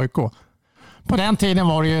gratis till AIK. På den tiden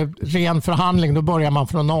var det ju ren förhandling. Då börjar man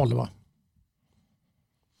från noll, va?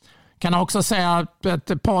 Kan jag också säga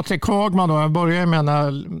att Patrik Hagman då, jag började med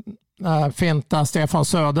när finta Stefan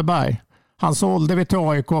Söderberg. Han sålde vi till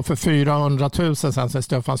AIK för 400 000 sen till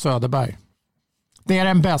Stefan Söderberg. Det är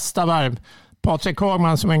den bästa värv. Patrik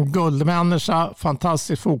Hagman som en guldmänniska,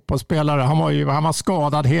 fantastisk fotbollsspelare. Han var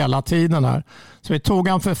skadad hela tiden här. Så vi tog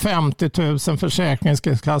han för 50 000,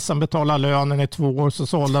 Försäkringskassan betalade lönen i 2 år så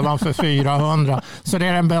sålde han för 400. Så det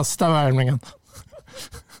är den bästa värvningen.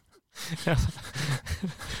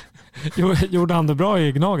 Gjorde han det bra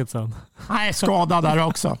i Gnaget sen? Nej, skadad där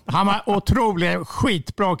också. Han var otroligt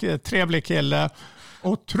skitbra, trevlig kille.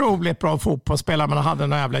 Otroligt bra fotbollsspelare, men han hade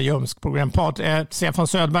en jävla ljumskprogram. Stefan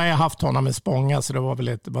Söderberg har haft honom i Spånga, så det var väl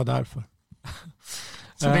lite bara därför.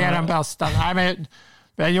 Så det är den bästa. Nej, men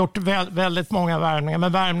vi har gjort väldigt många värvningar,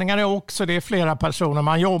 men värvningar är också, det är flera personer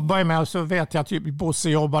man jobbar med, så vet jag att Bosse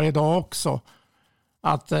jobbar idag också.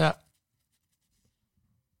 Att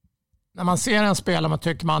när man ser en spelare man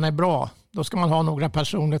tycker man är bra, då ska man ha några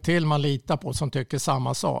personer till man litar på som tycker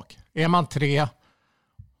samma sak. Är man 3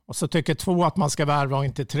 och så tycker 2 att man ska värva och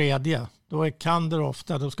inte 3:e, då kan det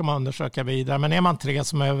ofta, då ska man undersöka vidare. Men är man 3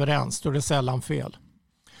 som är överens, då är det sällan fel.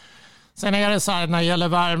 Sen är det så här, när det gäller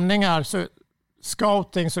värvningar, så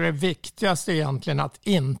scouting, så är det viktigaste egentligen att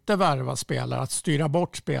inte värva spelare, att styra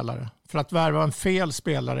bort spelare. För att värva en fel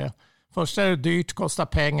spelare, först är det dyrt, kostar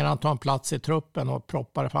pengar att ta en plats i truppen och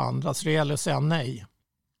proppar för andra, så det gäller att säga nej.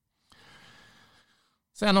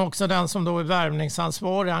 Sen också den som då är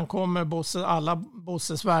värvningsansvarig, han kommer, alla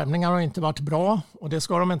Bosses värvningar har inte varit bra och det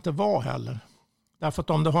ska de inte vara heller. Därför att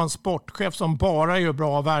om du har en sportchef som bara gör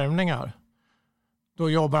bra värvningar, då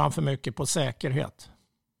jobbar han för mycket på säkerhet.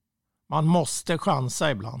 Man måste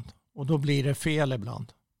chansa ibland och då blir det fel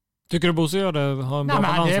ibland. Tycker du Bosse gör det? Har en bra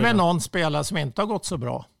balans? Det är väl någon spelare som inte har gått så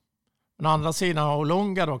bra. Men å andra sidan har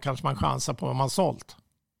Olunga då kanske man chansar på vad man sålt.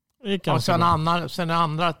 Och sen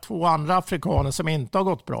 2 andra afrikaner som inte har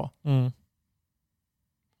gått bra. Mm.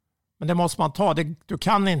 Men det måste man ta. Du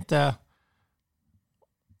kan inte...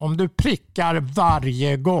 Om du prickar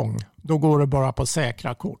varje gång, då går det bara på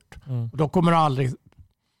säkra kort. Mm. Då kommer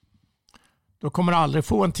du aldrig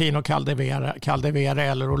få en Tino Caldevera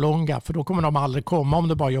eller Olunga. För då kommer de aldrig komma om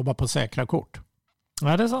du bara jobbar på säkra kort.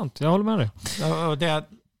 Nej, det är sant. Jag håller med dig.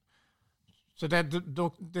 Så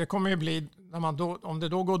det kommer ju bli, om det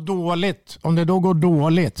då går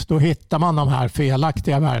dåligt, då hittar man de här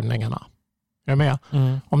felaktiga värvningarna. Är du med?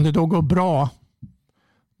 Mm. Om det då går bra,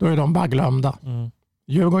 då är de bara glömda. Mm.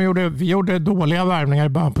 Vi gjorde dåliga värvningar i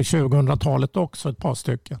början på 2000-talet också, ett par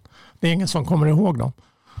stycken. Det är ingen som kommer ihåg dem.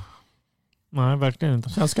 Nej, verkligen inte.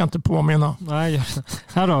 Så jag ska inte påminna. Nej,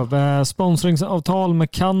 här då. Sponsringsavtal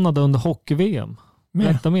med Kanada under hockey-VM.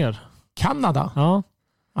 Berätta mer. Kanada? Ja.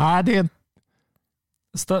 Nej, det är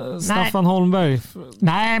Staffan Holmberg.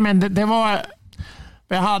 Nej, men det var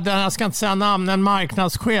jag ska inte säga namn, en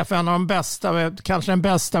marknadschef, en av de bästa, kanske den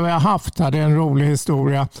bästa vi har haft här. Det är en rolig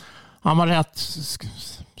historia. Han var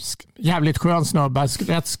jävligt skön snubbe,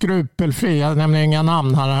 rätt skrupelfri. Jag nämner inga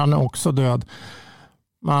namn här, han är också död.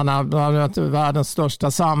 Men han hade världens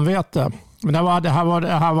största samvete. Men det här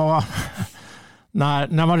var när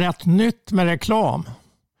det var rätt nytt med reklam.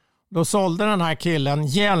 Då sålde den här killen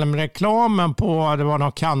hjälmreklamen på, det var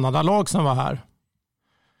något Kanadalag som var här,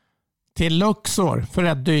 till Luxor för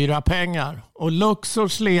rätt dyra pengar. Och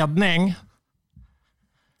Luxors ledning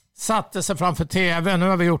satte sig framför tv. Nu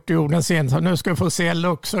har vi gjort jordens insats. Nu ska vi få se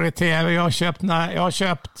Luxor i tv. Jag har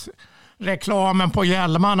köpt reklamen på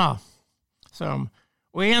hjälmarna. Så,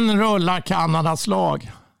 och in rullar Kanadas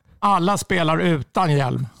lag. Alla spelar utan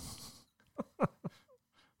hjälm.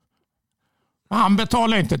 Han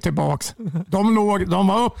betalar inte tillbaks. De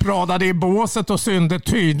var uppradade i båset och synde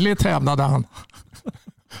tydligt, hävdade han.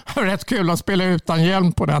 Rätt kul att spela utan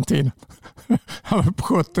hjälm på den tiden. På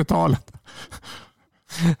 70-talet.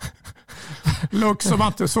 Luxor var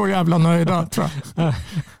inte så jävla nöjda, tror jag.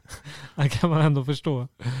 Det kan man ändå förstå.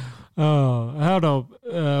 Här då.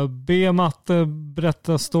 Be Matte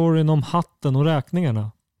berätta storyn om hatten och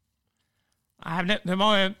räkningarna.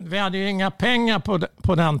 Nej, vi hade ju inga pengar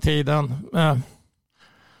på den tiden.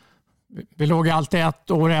 Vi låg alltid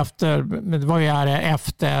ett år efter. Det var ju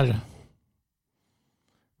efter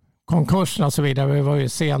konkursen och så vidare. Vi var ju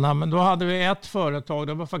sena. Men då hade vi ett företag.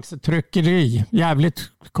 Det var faktiskt ett tryckeri. Jävligt,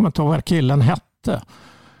 jag kommer inte ihåg vad killen hette.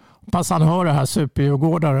 Pass han hör det här,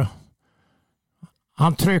 superdjurgårdare.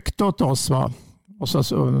 Han tryckte åt oss, va. Och så,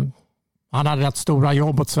 han hade rätt stora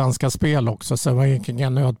jobb åt Svenska Spel också. Så det var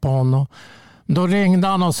ingen nöd på honom. Då ringde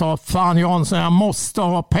han och sa, fan Jansson, jag måste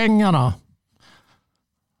ha pengarna.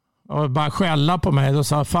 Och bara skälla på mig. Då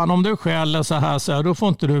sa, fan om du skäller så här, då får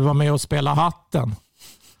inte du vara med och spela hatten.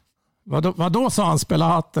 Vadå, sa han, spela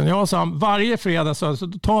hatten? Jag sa, varje fredag så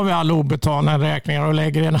tar vi alla obetalda räkningar och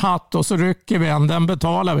lägger i en hatt och så rycker vi en, den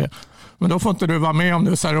betalar vi. Men då får inte du vara med om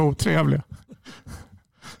du är så här otrevlig.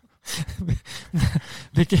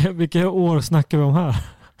 Vilka år snackar vi om här?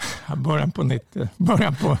 Början på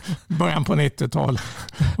 90-talet.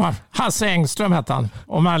 Hasse Engström hette han.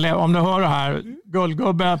 Om du hör det här,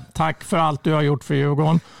 guldgubbe, tack för allt du har gjort för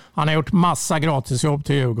Djurgården. Han har gjort massa gratisjobb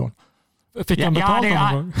till Djurgården. Fick han betalt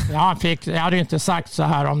någon gång? Ja, jag hade inte sagt så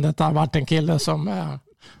här om det hade varit en kille som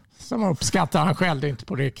uppskattar han själv, det är inte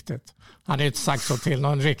på riktigt. Han hade inte sagt så till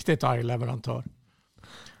någon riktigt arg leverantör.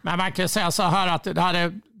 Men man kan säga så här att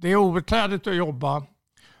det är orättfärdigt att jobba.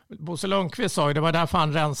 Bosse Lundqvist sa ju, det var därför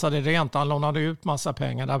han rensade rent. Han lånade ut massa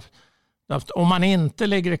pengar. Om man inte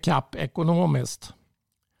ligger i kapp ekonomiskt,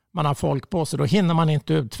 man har folk på sig, då hinner man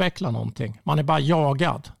inte utveckla någonting. Man är bara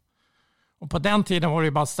jagad. Och på den tiden var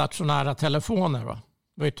det bara stationära telefoner. Va?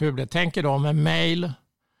 Det var ju tur det. Tänk er då med mail,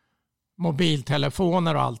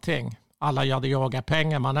 mobiltelefoner och allting. Alla hade jagat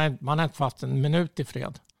pengar. Man har inte fått en minut i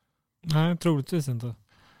fred. Nej, troligtvis inte.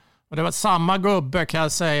 Och det var samma gubbe, kan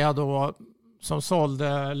jag säga då, som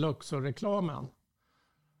sålde Luxor-reklamen.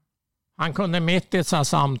 Han kunde mitt i ett så här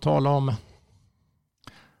samtal om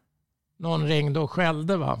någon ringde och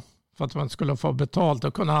skällde, va? För att man skulle få betalt.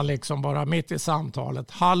 Då kunde han liksom bara mitt i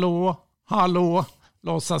samtalet. Hallå,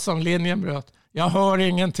 låtsas som linjen bröt. Jag hör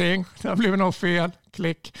ingenting. Det har blivit något fel.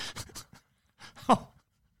 Klick.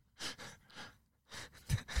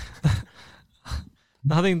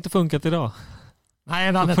 Det hade inte funkat idag.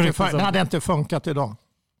 Nej, det hade inte funkat idag.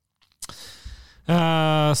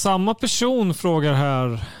 Samma person frågar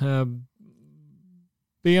här.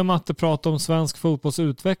 Be Matte prata om svensk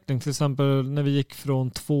fotbollsutveckling. Till exempel när vi gick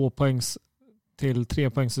från 2-poängs till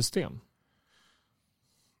 3-poängssystem.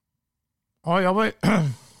 Ja, jag var...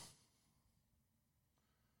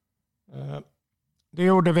 det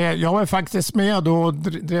gjorde vi. Jag var faktiskt med och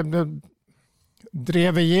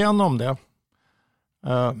drev igenom det.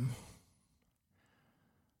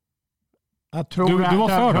 Jag tror du var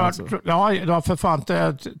för det alltså? Ja, det var för fan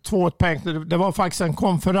 2 poäng. Det var faktiskt en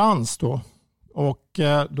konferens då. Och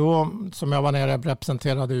då, som jag var nere och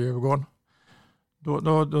representerade i Djurgården,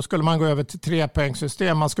 då skulle man gå över till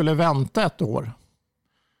 3-poängssystem. Man skulle vänta ett år.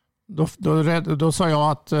 Då sa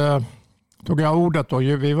jag att, tog jag ordet då,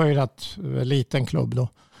 vi var ju rätt liten klubb då,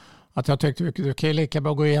 att jag tyckte vi kan lika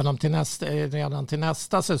bra gå igenom redan till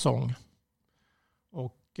nästa säsong.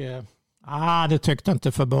 Och det tyckte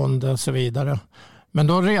inte förbundet och så vidare. Men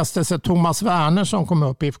då reste sig Thomas Werner som kom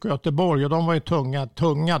upp i IFK Göteborg och de var ju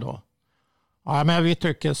tunga då. Ja, men vi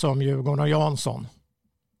tycker som Djurgården och Jansson.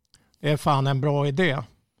 Det är fan en bra idé.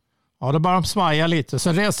 Ja, då bara de svaja lite.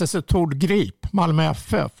 Sen reste sig Tord Grip, Malmö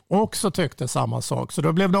FF, också tyckte samma sak. Så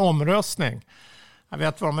då blev det omröstning. Jag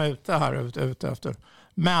vet vad de är ute efter.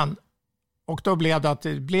 Och då blev det att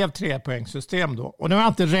det blev 3-poängssystem då. Och nu har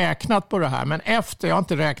jag inte räknat på det här, men jag har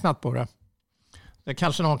inte räknat på det. Det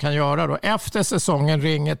kanske någon kan göra då. Efter säsongen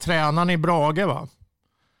ringer tränaren i Brage, va?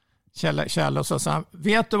 Kjell och så sa,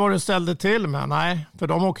 vet du vad du ställde till med? Nej, för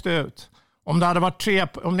de åkte ut. Om ni hade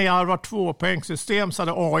varit 2-poängssystem så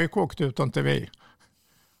hade AIK åkt ut och inte vi.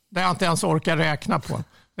 Det har jag inte ens orkat räkna på.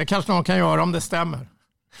 Det kanske någon kan göra om det stämmer.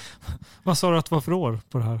 Vad sa du att det var för år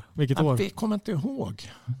på det här? Vilket år? Vi kommer inte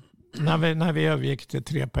ihåg när vi övergick till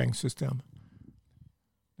 3-poängssystem.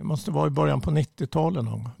 Det måste vara i början på 90-talet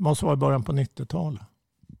någon. Det måste vara i början på 90-talet.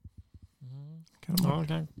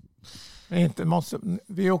 Okay.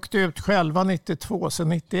 Vi åkte ut själva 92, sen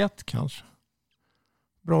 91 kanske.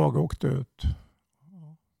 Brage åkte ut.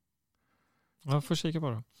 Jag får kika på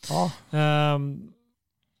det. Ja.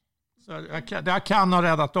 Så jag kan ha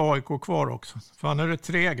räddat AIK kvar också. För nu är det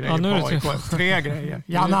 3 grejer på AIK. 3 grejer.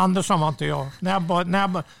 Jan Andersson var inte jag.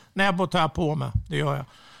 Näbbo tar jag på mig. Det gör jag.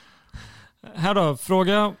 Här då,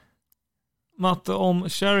 fråga Matte om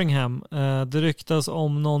Sheringham. Det ryktas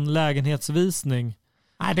om någon lägenhetsvisning.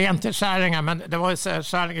 Nej, det är inte Sheringham, men det var ju så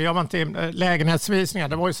här, jag var inte lägenhetsvisningar.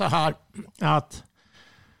 Det var ju så här att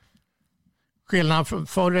skillnaden från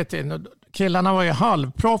förr i tiden, killarna var ju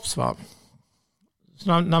halvproffs, va?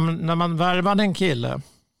 Så när man värvade en kille,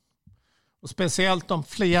 och speciellt om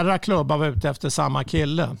flera klubbar var ute efter samma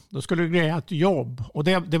kille, då skulle du greja ett jobb. Och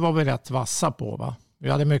det var vi rätt vassa på, va? Vi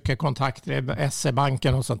hade mycket kontakter i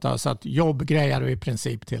SE-banken och sånt där, så att jobb grejade vi i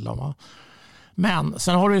princip till dem, va? Men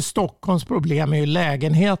sen har du ju Stockholms problem med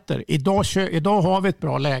lägenheter. Idag har vi ett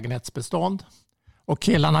bra lägenhetsbestånd. Och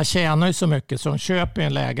killarna tjänar ju så mycket så de köper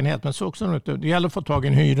en lägenhet. Men så också det gäller att få tag i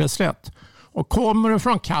en hyresrätt. Och kommer du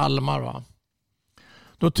från Kalmar, va?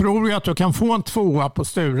 Då tror jag att du kan få en 2 på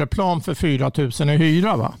Stureplan för 4 000 i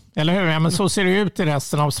hyra, va? Eller hur? Ja, men så ser det ut i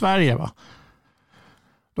resten av Sverige, va?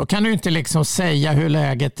 Då kan du inte liksom säga hur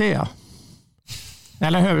läget är.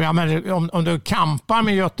 Eller hur? Ja, men om du kampar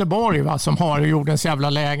med Göteborg, va, som har jordens jävla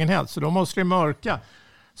lägenhet, så då måste det mörka.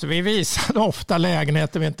 Så vi visade ofta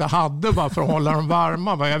lägenheter vi inte hade, bara för att hålla dem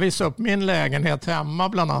varma. Va? Jag visade upp min lägenhet hemma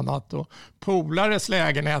bland annat. Och polares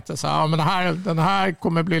lägenheter. Så, ja, men den här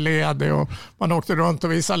kommer bli ledig. Och man åkte runt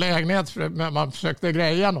och visade lägenhet för man försökte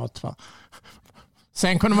greja något. Va?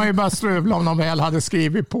 Sen kunde man ju bara strövla om de väl hade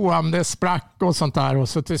skrivit på om det sprack och sånt där. Och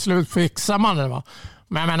så till slut fixar man det. Va?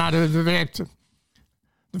 Men jag menar, du vet...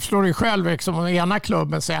 Du förstår ju själv, liksom, om ena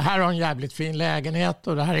klubben säger här har en jävligt fin lägenhet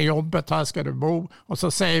och det här är jobbet, här ska du bo. Och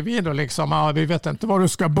så säger vi då liksom, vi vet inte var du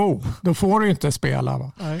ska bo. Då får du inte spela.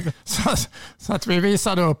 Va? Så att vi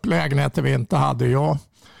visade upp lägenheter vi inte hade. Jag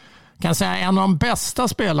kan säga en av de bästa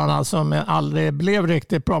spelarna som aldrig blev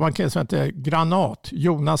riktigt bra, man kan säga att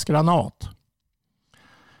Jonas Granat.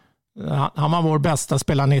 Han var vår bästa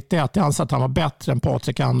spelare 91. Jag anser att han var bättre än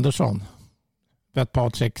Patrik Andersson. Vet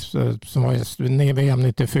Patrik som var i VM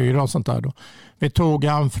 94 och sånt där då. Vi tog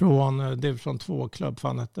han från division 2-klubb,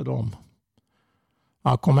 fan hette de.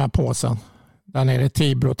 Ja, kom jag på sen. Där nere i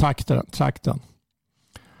Tibro-trakten.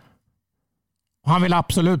 Han ville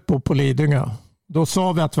absolut bo på Lidingö. Då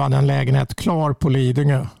sa vi att vi hade en lägenhet klar på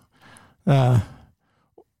Lidingö.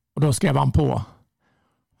 Och då skrev han på.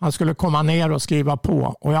 Han skulle komma ner och skriva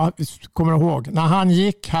på. Och jag kommer ihåg, när han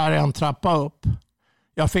gick här en trappa upp.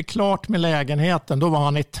 Jag fick klart med lägenheten. Då var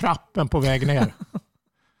han i trappen på väg ner.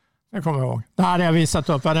 Jag kommer ihåg. Det här har jag visat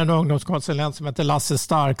upp. Det är en ungdomskonsulent som heter Lasse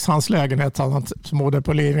Starks. Hans lägenhet som bodde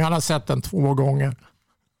på Lidingö. Han har sett den 2 gånger.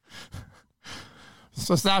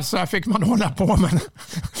 Så där fick man hålla på med.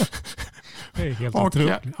 Det är helt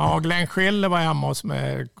otroligt. Ja, Glenn Schiller var hemma hos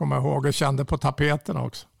mig, kommer jag ihåg, och kände på tapeterna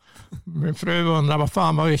också. Min fru undrar vad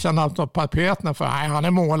fan var vi kände på tapeterna för. Nej, han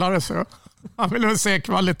är målare så han ville se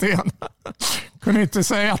kvaliteten. Kunde inte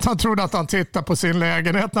säga att han trodde att han tittade på sin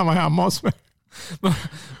lägenhet när han var hemma hos mig.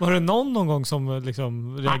 Var det någon gång som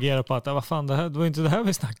liksom reagerade på att vad fan, det var inte det här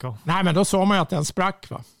vi snackade om? Nej, men då såg man ju att den sprack,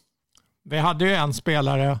 va. Vi hade ju en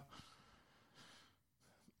spelare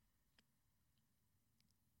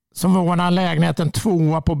som var lägenheten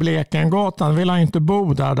 2 på Blekengatan. Ville han inte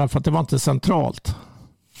bo där därför att det var inte centralt.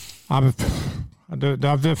 Ja,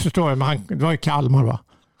 du förstår ju, men det var ju Kalmar, va?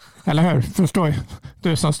 Eller hur? Förstår ju.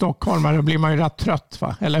 Du som stockholmare, då blir man ju rätt trött,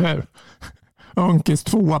 va? Eller hur? Unkis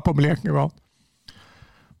 2 på Blekengatan.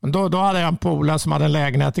 Men då hade jag en polare som hade en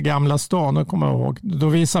lägenhet i Gamla stan, och kommer jag ihåg. Då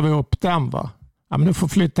visade vi upp den, va? Ja, men du får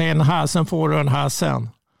flytta in här, sen får du den här sen.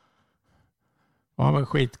 Och han var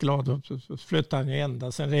skitglad. Så flyttade han in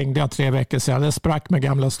där. Sen ringde jag 3 veckor sedan. Det sprack med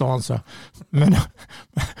Gamla stan. Så.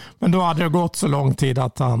 Men då hade det gått så lång tid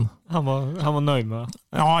att han var nöjd med.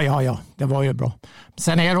 Ja. Det var ju bra.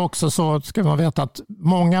 Sen är det också så, ska man veta, att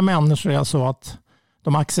många människor är så att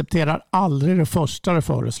De accepterar aldrig det första de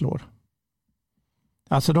föreslår.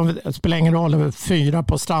 Alltså det spelar ingen roll över 4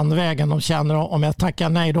 på Strandvägen. De känner om jag tackar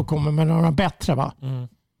nej då kommer med några bättre va.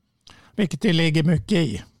 Vilket det ligger mycket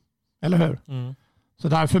i. Eller hur? Så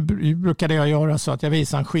därför brukade jag göra så att jag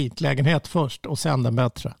visar en skitlägenhet först och sen den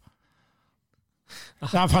bättre.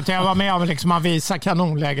 Därför att jag var med om liksom man visar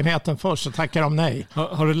kanonlägenheten först så tackar de nej.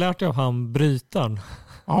 Har du lärt dig av han brytaren?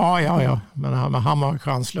 Ja. Men han var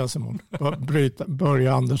chanslös emot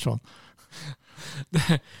Börje Andersson.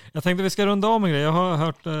 Jag tänkte vi ska runda om en grej. Jag har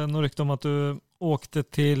hört något rykte om att du åkte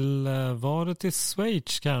till, var det till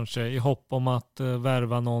Schweiz kanske, i hopp om att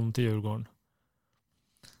värva någon till Djurgården.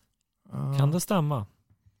 Kan det stämma?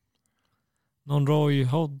 Någon Roy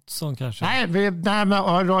Hodgson kanske? Nej,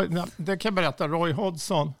 det kan jag berätta. Roy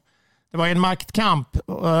Hodgson. Det var en maktkamp.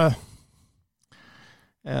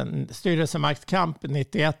 En styrelsemaktkamp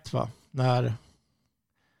 91 va? När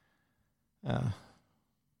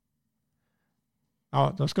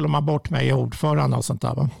då skulle man bort mig i ordförande och sånt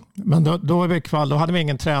där va. Men då hade vi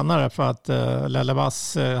ingen tränare för att Lelle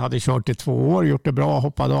Vass hade kört i 2 år, gjort det bra,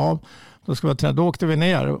 hoppade av. Då åkte vi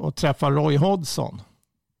ner och träffade Roy Hodgson.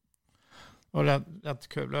 Och rätt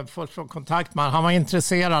kul. Först från kontakt med han var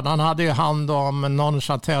intresserad. Han hade ju hand om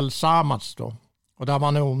Neuchâtel Xamax då. Och där var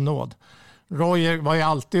han i onåd. Roy var ju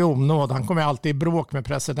alltid i onåd. Han kom ju alltid i bråk med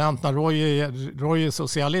presidenten. Roy är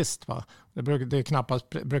socialist va.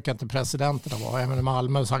 Brukar inte presidenterna vara. Även i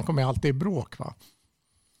Malmö så han kom ju alltid i bråk va.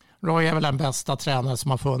 Roy är väl den bästa tränare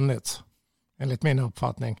som har funnits. Enligt min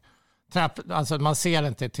uppfattning. Alltså man ser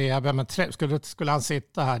inte i tv men skulle han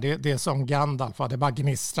sitta här. Det är som Gandalf va. Det bara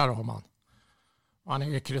gnistrar om han. Han är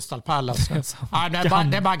ju Crystal Palace. Det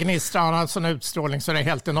är bara gnistrar. Han har en sån utstrålning så det är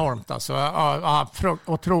helt enormt. Alltså,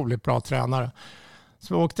 otroligt bra tränare.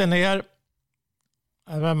 Så vi åkte ner.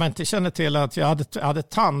 Men man inte känner till att jag hade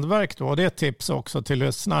tandvärk då. Och det är ett tips också till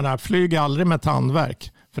lyssnarna. Flyg aldrig med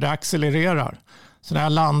tandvärk. För det accelererar. Så när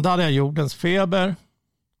jag landade jordens feber.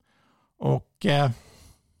 Och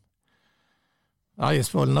jag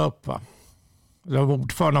svullnade upp va. Det var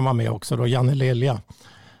ordförande var med också då. Janne Lilja.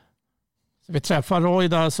 Vi träffade Roy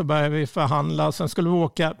där så började vi förhandla. Sen skulle vi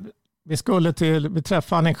åka. Vi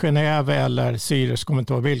träffade han i Genève eller Zürich, kommer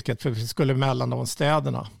inte ihåg vilket. För vi skulle mellan de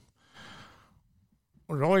städerna.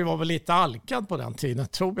 Och Roy var väl lite alkad på den tiden.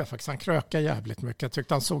 Tror jag faktiskt. Han krökade jävligt mycket. Jag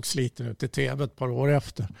tyckte han såg sliten ut i tv ett par år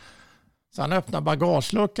efter. Så han öppnade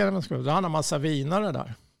bagageluckan. Då hade han en massa vinare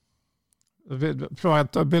där.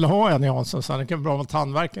 Jag ville ha en Jansson. Så han kan bra med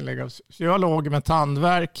tandvärken ligga. Så jag låg med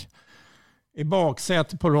tandvärk. I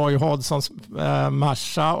baksätet på Roy Hodgsons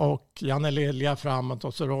Merca och Janne Lilja framåt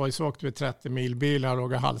och så Roy så åkte vi 30 mil bilar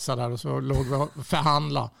och halsade där och så låg vi och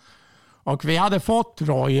förhandla. Och vi hade fått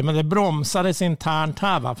Roy men det bromsades internt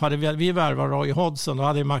här va. För hade vi värvat Roy Hodgson då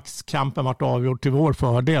hade maxkampen varit avgjord till vår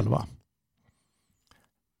fördel va.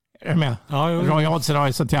 Är du med? Ja, Roy Hodgson har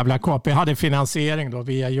ju sånt jävla kopp. Vi hade finansiering då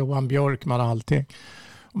via Johan Björkman och allting.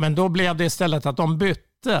 Men då blev det istället att de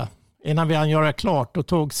bytte. Innan vi hann göra klart då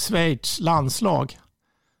tog Schweiz landslag.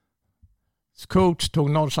 Coach tog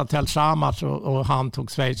Neuchâtel Xamax och han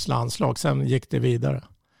tog Schweiz landslag. Sen gick det vidare.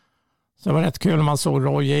 Så det var rätt kul när man såg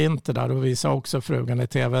Roy inte där och visade också frugan i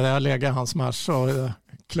tv. Där lägger hans match och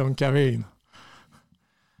klunkar vin.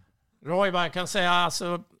 Roy, jag kan säga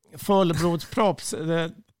alltså fullblodsprops.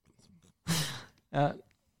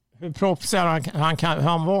 Hur proffsig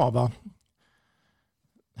han var va?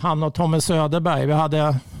 Han och Tommy Söderberg.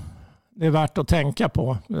 Det är värt att tänka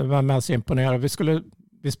på. Det var mest imponerande.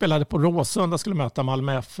 Vi spelade på Råsunda och skulle möta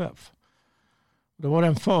Malmö FF. Då var det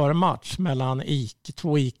en förmatch mellan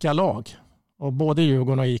 2 ICA-lag. Och både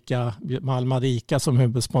Djurgården och Malmö hade ICA som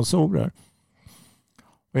huvudsponsorer.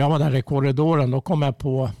 Och jag var där i korridoren. Då kom jag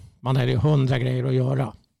på man hade 100 grejer att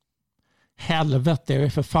göra. Helvete, jag är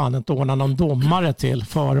för fan inte ordna någon domare till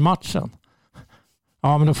förmatchen.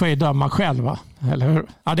 Ja, men då får jag döma själva. Eller hur?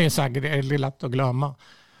 Ja, det är säkert det är lätt att glömma.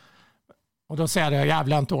 Och då säger jag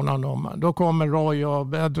jävla inte ordna någon. Då kommer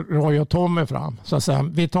Roy och Tommy fram. Så säger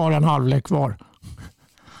vi tar en halvlek kvar.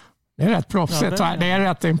 Det är rätt proffsigt. Ja, det är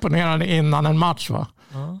rätt imponerande innan en match va?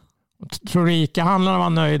 Ja. Tror ICA-handlarna var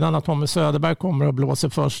nöjda när Tommy Söderberg kommer och blåser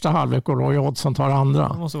första halvlek och Roy Hodgson tar andra.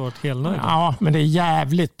 De måste ha varit helt nöjda. Ja, men det är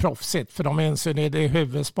jävligt proffsigt. För de inser det är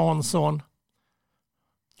huvudsponsorn.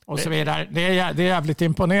 Och så vidare. Det är jävligt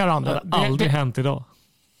imponerande. Det har aldrig hänt idag.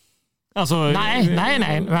 Alltså,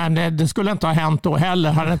 nej. Men det skulle inte ha hänt då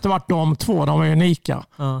heller. Hade det inte varit de två, de var unika.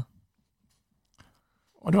 Ja.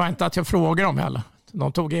 Och det var inte att jag frågade dem heller.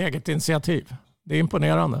 De tog eget initiativ. Det är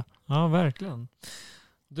imponerande. Ja, verkligen.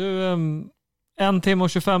 Du, 1 timme och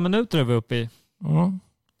 25 minuter är vi uppe i. Mm.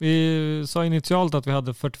 Vi sa initialt att vi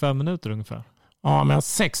hade 45 minuter ungefär. Ja, men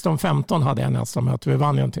 16-15 hade jag nästa möte. Vi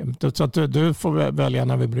vann ju en timme. Så att du får välja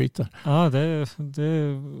när vi bryter. Ja,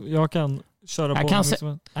 jag kan köra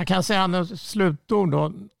på. Jag kan säga en slutord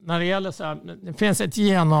då. När det gäller så här, det finns ett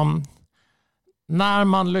när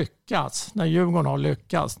man lyckas, när Djurgården har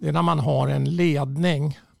lyckats, det är när man har en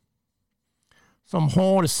ledning som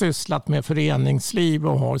har sysslat med föreningsliv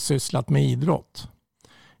och har sysslat med idrott.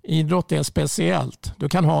 Idrott är speciellt. Du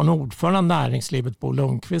kan ha en ordförande näringslivet, Bo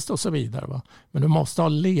Lundqvist och så vidare. Va? Men du måste ha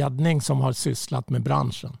ledning som har sysslat med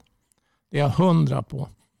branschen. Det är jag 100 på.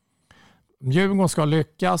 Om Djurgården ska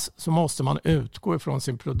lyckas så måste man utgå ifrån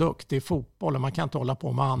sin produkt. Det är fotbollen, man kan inte hålla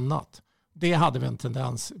på med annat. Det hade vi en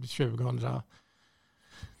tendens 2010.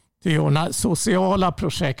 När sociala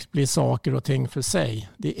projekt blir saker och ting för sig,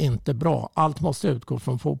 det är inte bra. Allt måste utgå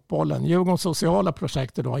från fotbollen. Djurgårdens sociala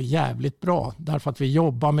projekt idag är jävligt bra. Därför att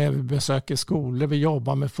vi besöker skolor, vi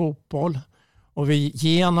jobbar med fotboll. Och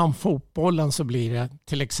genom fotbollen så blir det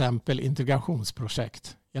till exempel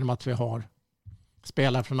integrationsprojekt. Genom att vi har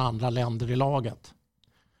spelare från andra länder i laget.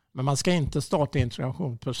 Men man ska inte starta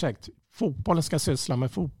integrationsprojekt. Fotbollen ska syssla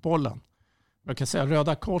med fotbollen. Jag kan säga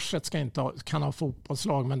Röda Korset kan ha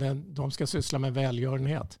fotbollslag, men de ska syssla med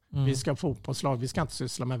välgörenhet. Vi ska ha fotbollslag, vi ska inte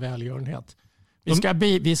syssla med välgörenhet.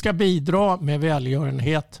 Vi ska bidra med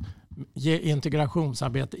välgörenhet,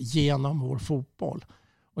 integrationsarbete genom vår fotboll.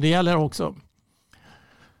 Och det gäller också,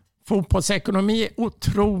 fotbollsekonomi är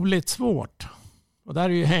otroligt svårt. Och där är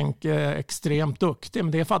ju Henke extremt duktig,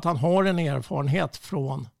 men det är för att han har en erfarenhet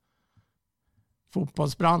från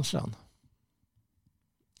fotbollsbranschen.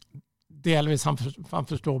 Delvis han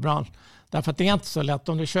förstår branschen. Därför att det är inte så lätt.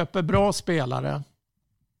 Om du köper bra spelare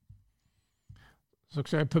så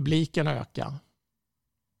ska publiken öka.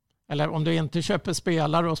 Eller om du inte köper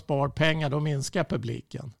spelare och spar pengar, då minskar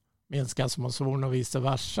publiken. Minskar sponsorerna och vice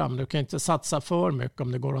versa. Men du kan inte satsa för mycket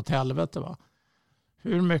om det går åt helvete. Va?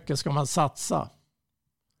 Hur mycket ska man satsa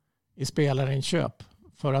i spelarinköp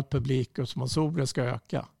för att publik och sponsorer ska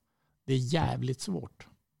öka? Det är jävligt svårt.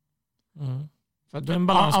 Om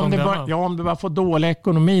du bara får dålig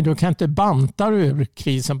ekonomi, då kan inte banta ur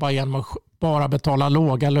krisen bara genom att bara betala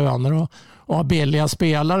låga löner och ha billiga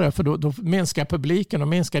spelare, för då minskar publiken och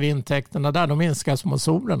minskar intäkterna där, då minskar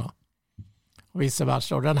sponsorerna och vice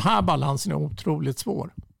versa. Och den här balansen är otroligt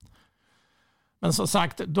svår. Men som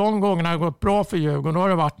sagt, de gångerna har gått bra för Djurgården, då har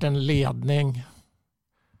det varit en ledning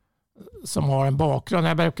som har en bakgrund.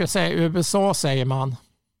 Jag brukar säga, i USA säger man,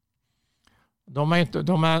 de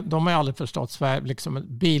har aldrig förstått Sverige, liksom ett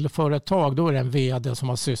bilföretag, då är det en vd som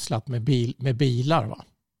har sysslat med bilar. Va?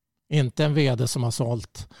 Inte en vd som har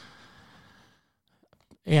sålt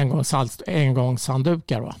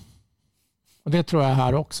engångshanddukar. Va? Och det tror jag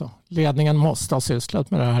här också. Ledningen måste ha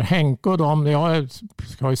sysslat med det här. Henke och dem, jag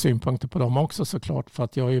har ju synpunkter på dem också såklart, för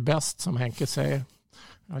att jag är ju bäst, som Henke säger.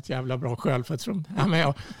 Jag har ett jävla bra självförtroende.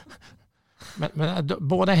 Men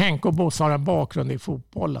både Henke och Bosse har en bakgrund i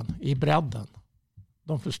fotbollen, i bredden.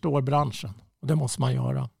 De förstår branschen och det måste man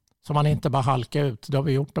göra. Så man inte bara halkar ut. Det har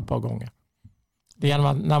vi gjort ett par gånger. Det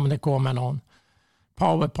är när det kommer någon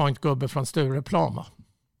PowerPoint-gubbe från Stureplan.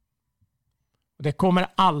 Och det kommer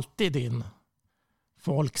alltid in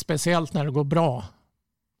folk, speciellt när det går bra.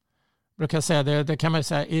 Jag brukar säga det kan man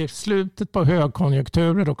säga, i slutet på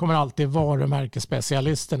högkonjunkturer då kommer alltid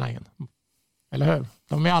varumärkesspecialisterna in. Eller hur?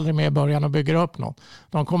 De är aldrig med i början och bygger upp något.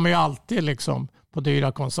 De kommer ju alltid liksom på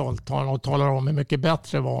dyra konsulter och talar om hur mycket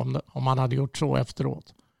bättre det var om man hade gjort så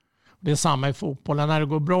efteråt. Det är samma i fotbollen. När det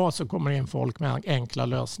går bra så kommer det in folk med enkla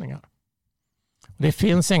lösningar. Det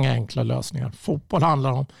finns inga enkla lösningar. Fotboll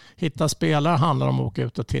handlar om hitta spelare, handlar om att åka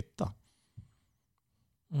ut och titta.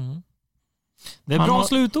 Det är bra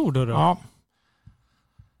slutord då. Ja.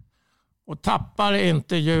 Och tappar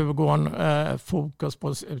inte Djurgården fokus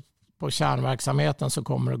på kärnverksamheten så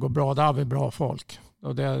kommer det gå bra. Där har vi bra folk.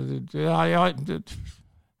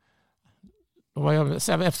 Och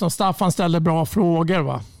eftersom Staffan ställde bra frågor,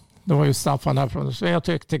 va? Då var ju Staffan därifrån. Så jag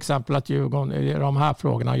tycker till exempel att Djurgården i de här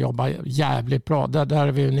frågorna jobbar jävligt bra. Där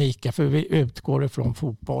är vi unika, för vi utgår ifrån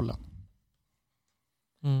fotbollen.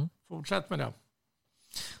 Fortsätt med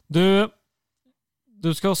det.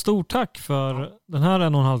 Du ska ha stort tack för den här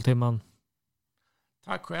 1,5 timmen.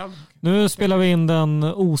 Tack själv. Nu spelar vi in den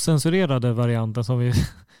osensurerade varianten som vi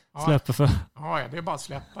släpper för. Ja, det är bara att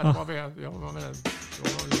släppa. Jag var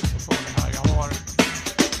lite farlig här. Jag har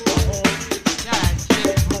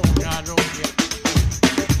jäkligt många roliga.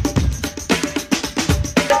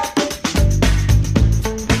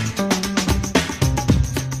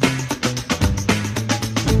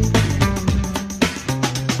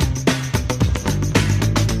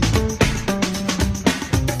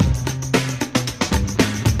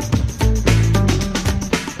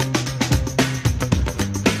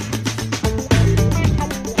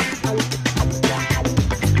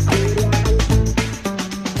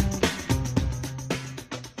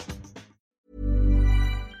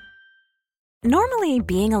 Normally,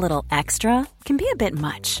 being a little extra can be a bit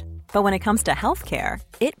much, but when it comes to healthcare,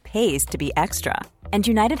 it pays to be extra. And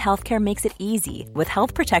United Healthcare makes it easy with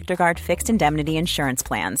Health Protector Guard fixed indemnity insurance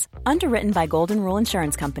plans. Underwritten by Golden Rule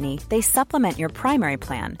Insurance Company, they supplement your primary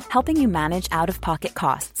plan, helping you manage out-of-pocket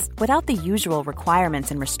costs without the usual requirements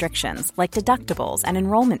and restrictions like deductibles and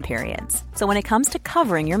enrollment periods. So when it comes to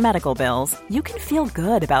covering your medical bills, you can feel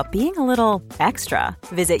good about being a little extra.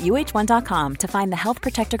 Visit UH1.com to find the Health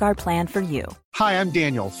Protector Guard plan for you. Hi, I'm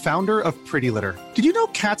Daniel, founder of Pretty Litter. Did you know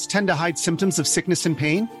cats tend to hide symptoms of sickness and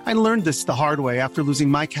pain? I learned this the hard way after losing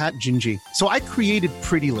my cat, Gingy. So I created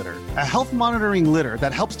Pretty Litter, a health monitoring litter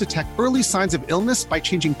that helps detect early signs of illness by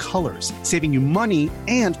changing colors, saving you money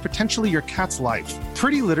and potentially your cat's life.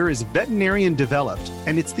 Pretty Litter is veterinarian developed,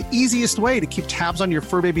 and it's the easiest way to keep tabs on your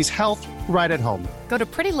fur baby's health right at home. Go to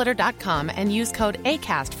prettylitter.com and use code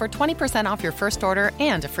ACAST for 20% off your first order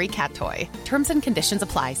and a free cat toy. Terms and conditions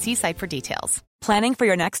apply. See site for details. Planning for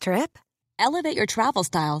your next trip? Elevate your travel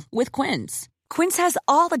style with Quince. Quince has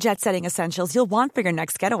all the jet-setting essentials you'll want for your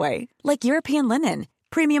next getaway, like European linen,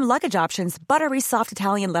 premium luggage options, buttery soft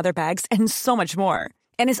Italian leather bags, and so much more.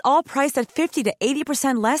 And is all priced at 50 to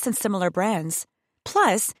 80% less than similar brands.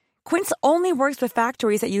 Plus, Quince only works with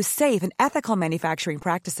factories that use safe and ethical manufacturing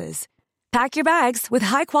practices. Pack your bags with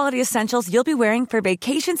high-quality essentials you'll be wearing for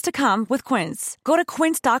vacations to come with Quince. Go to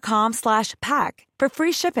quince.com/pack for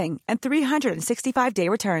free shipping and 365-day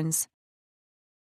returns.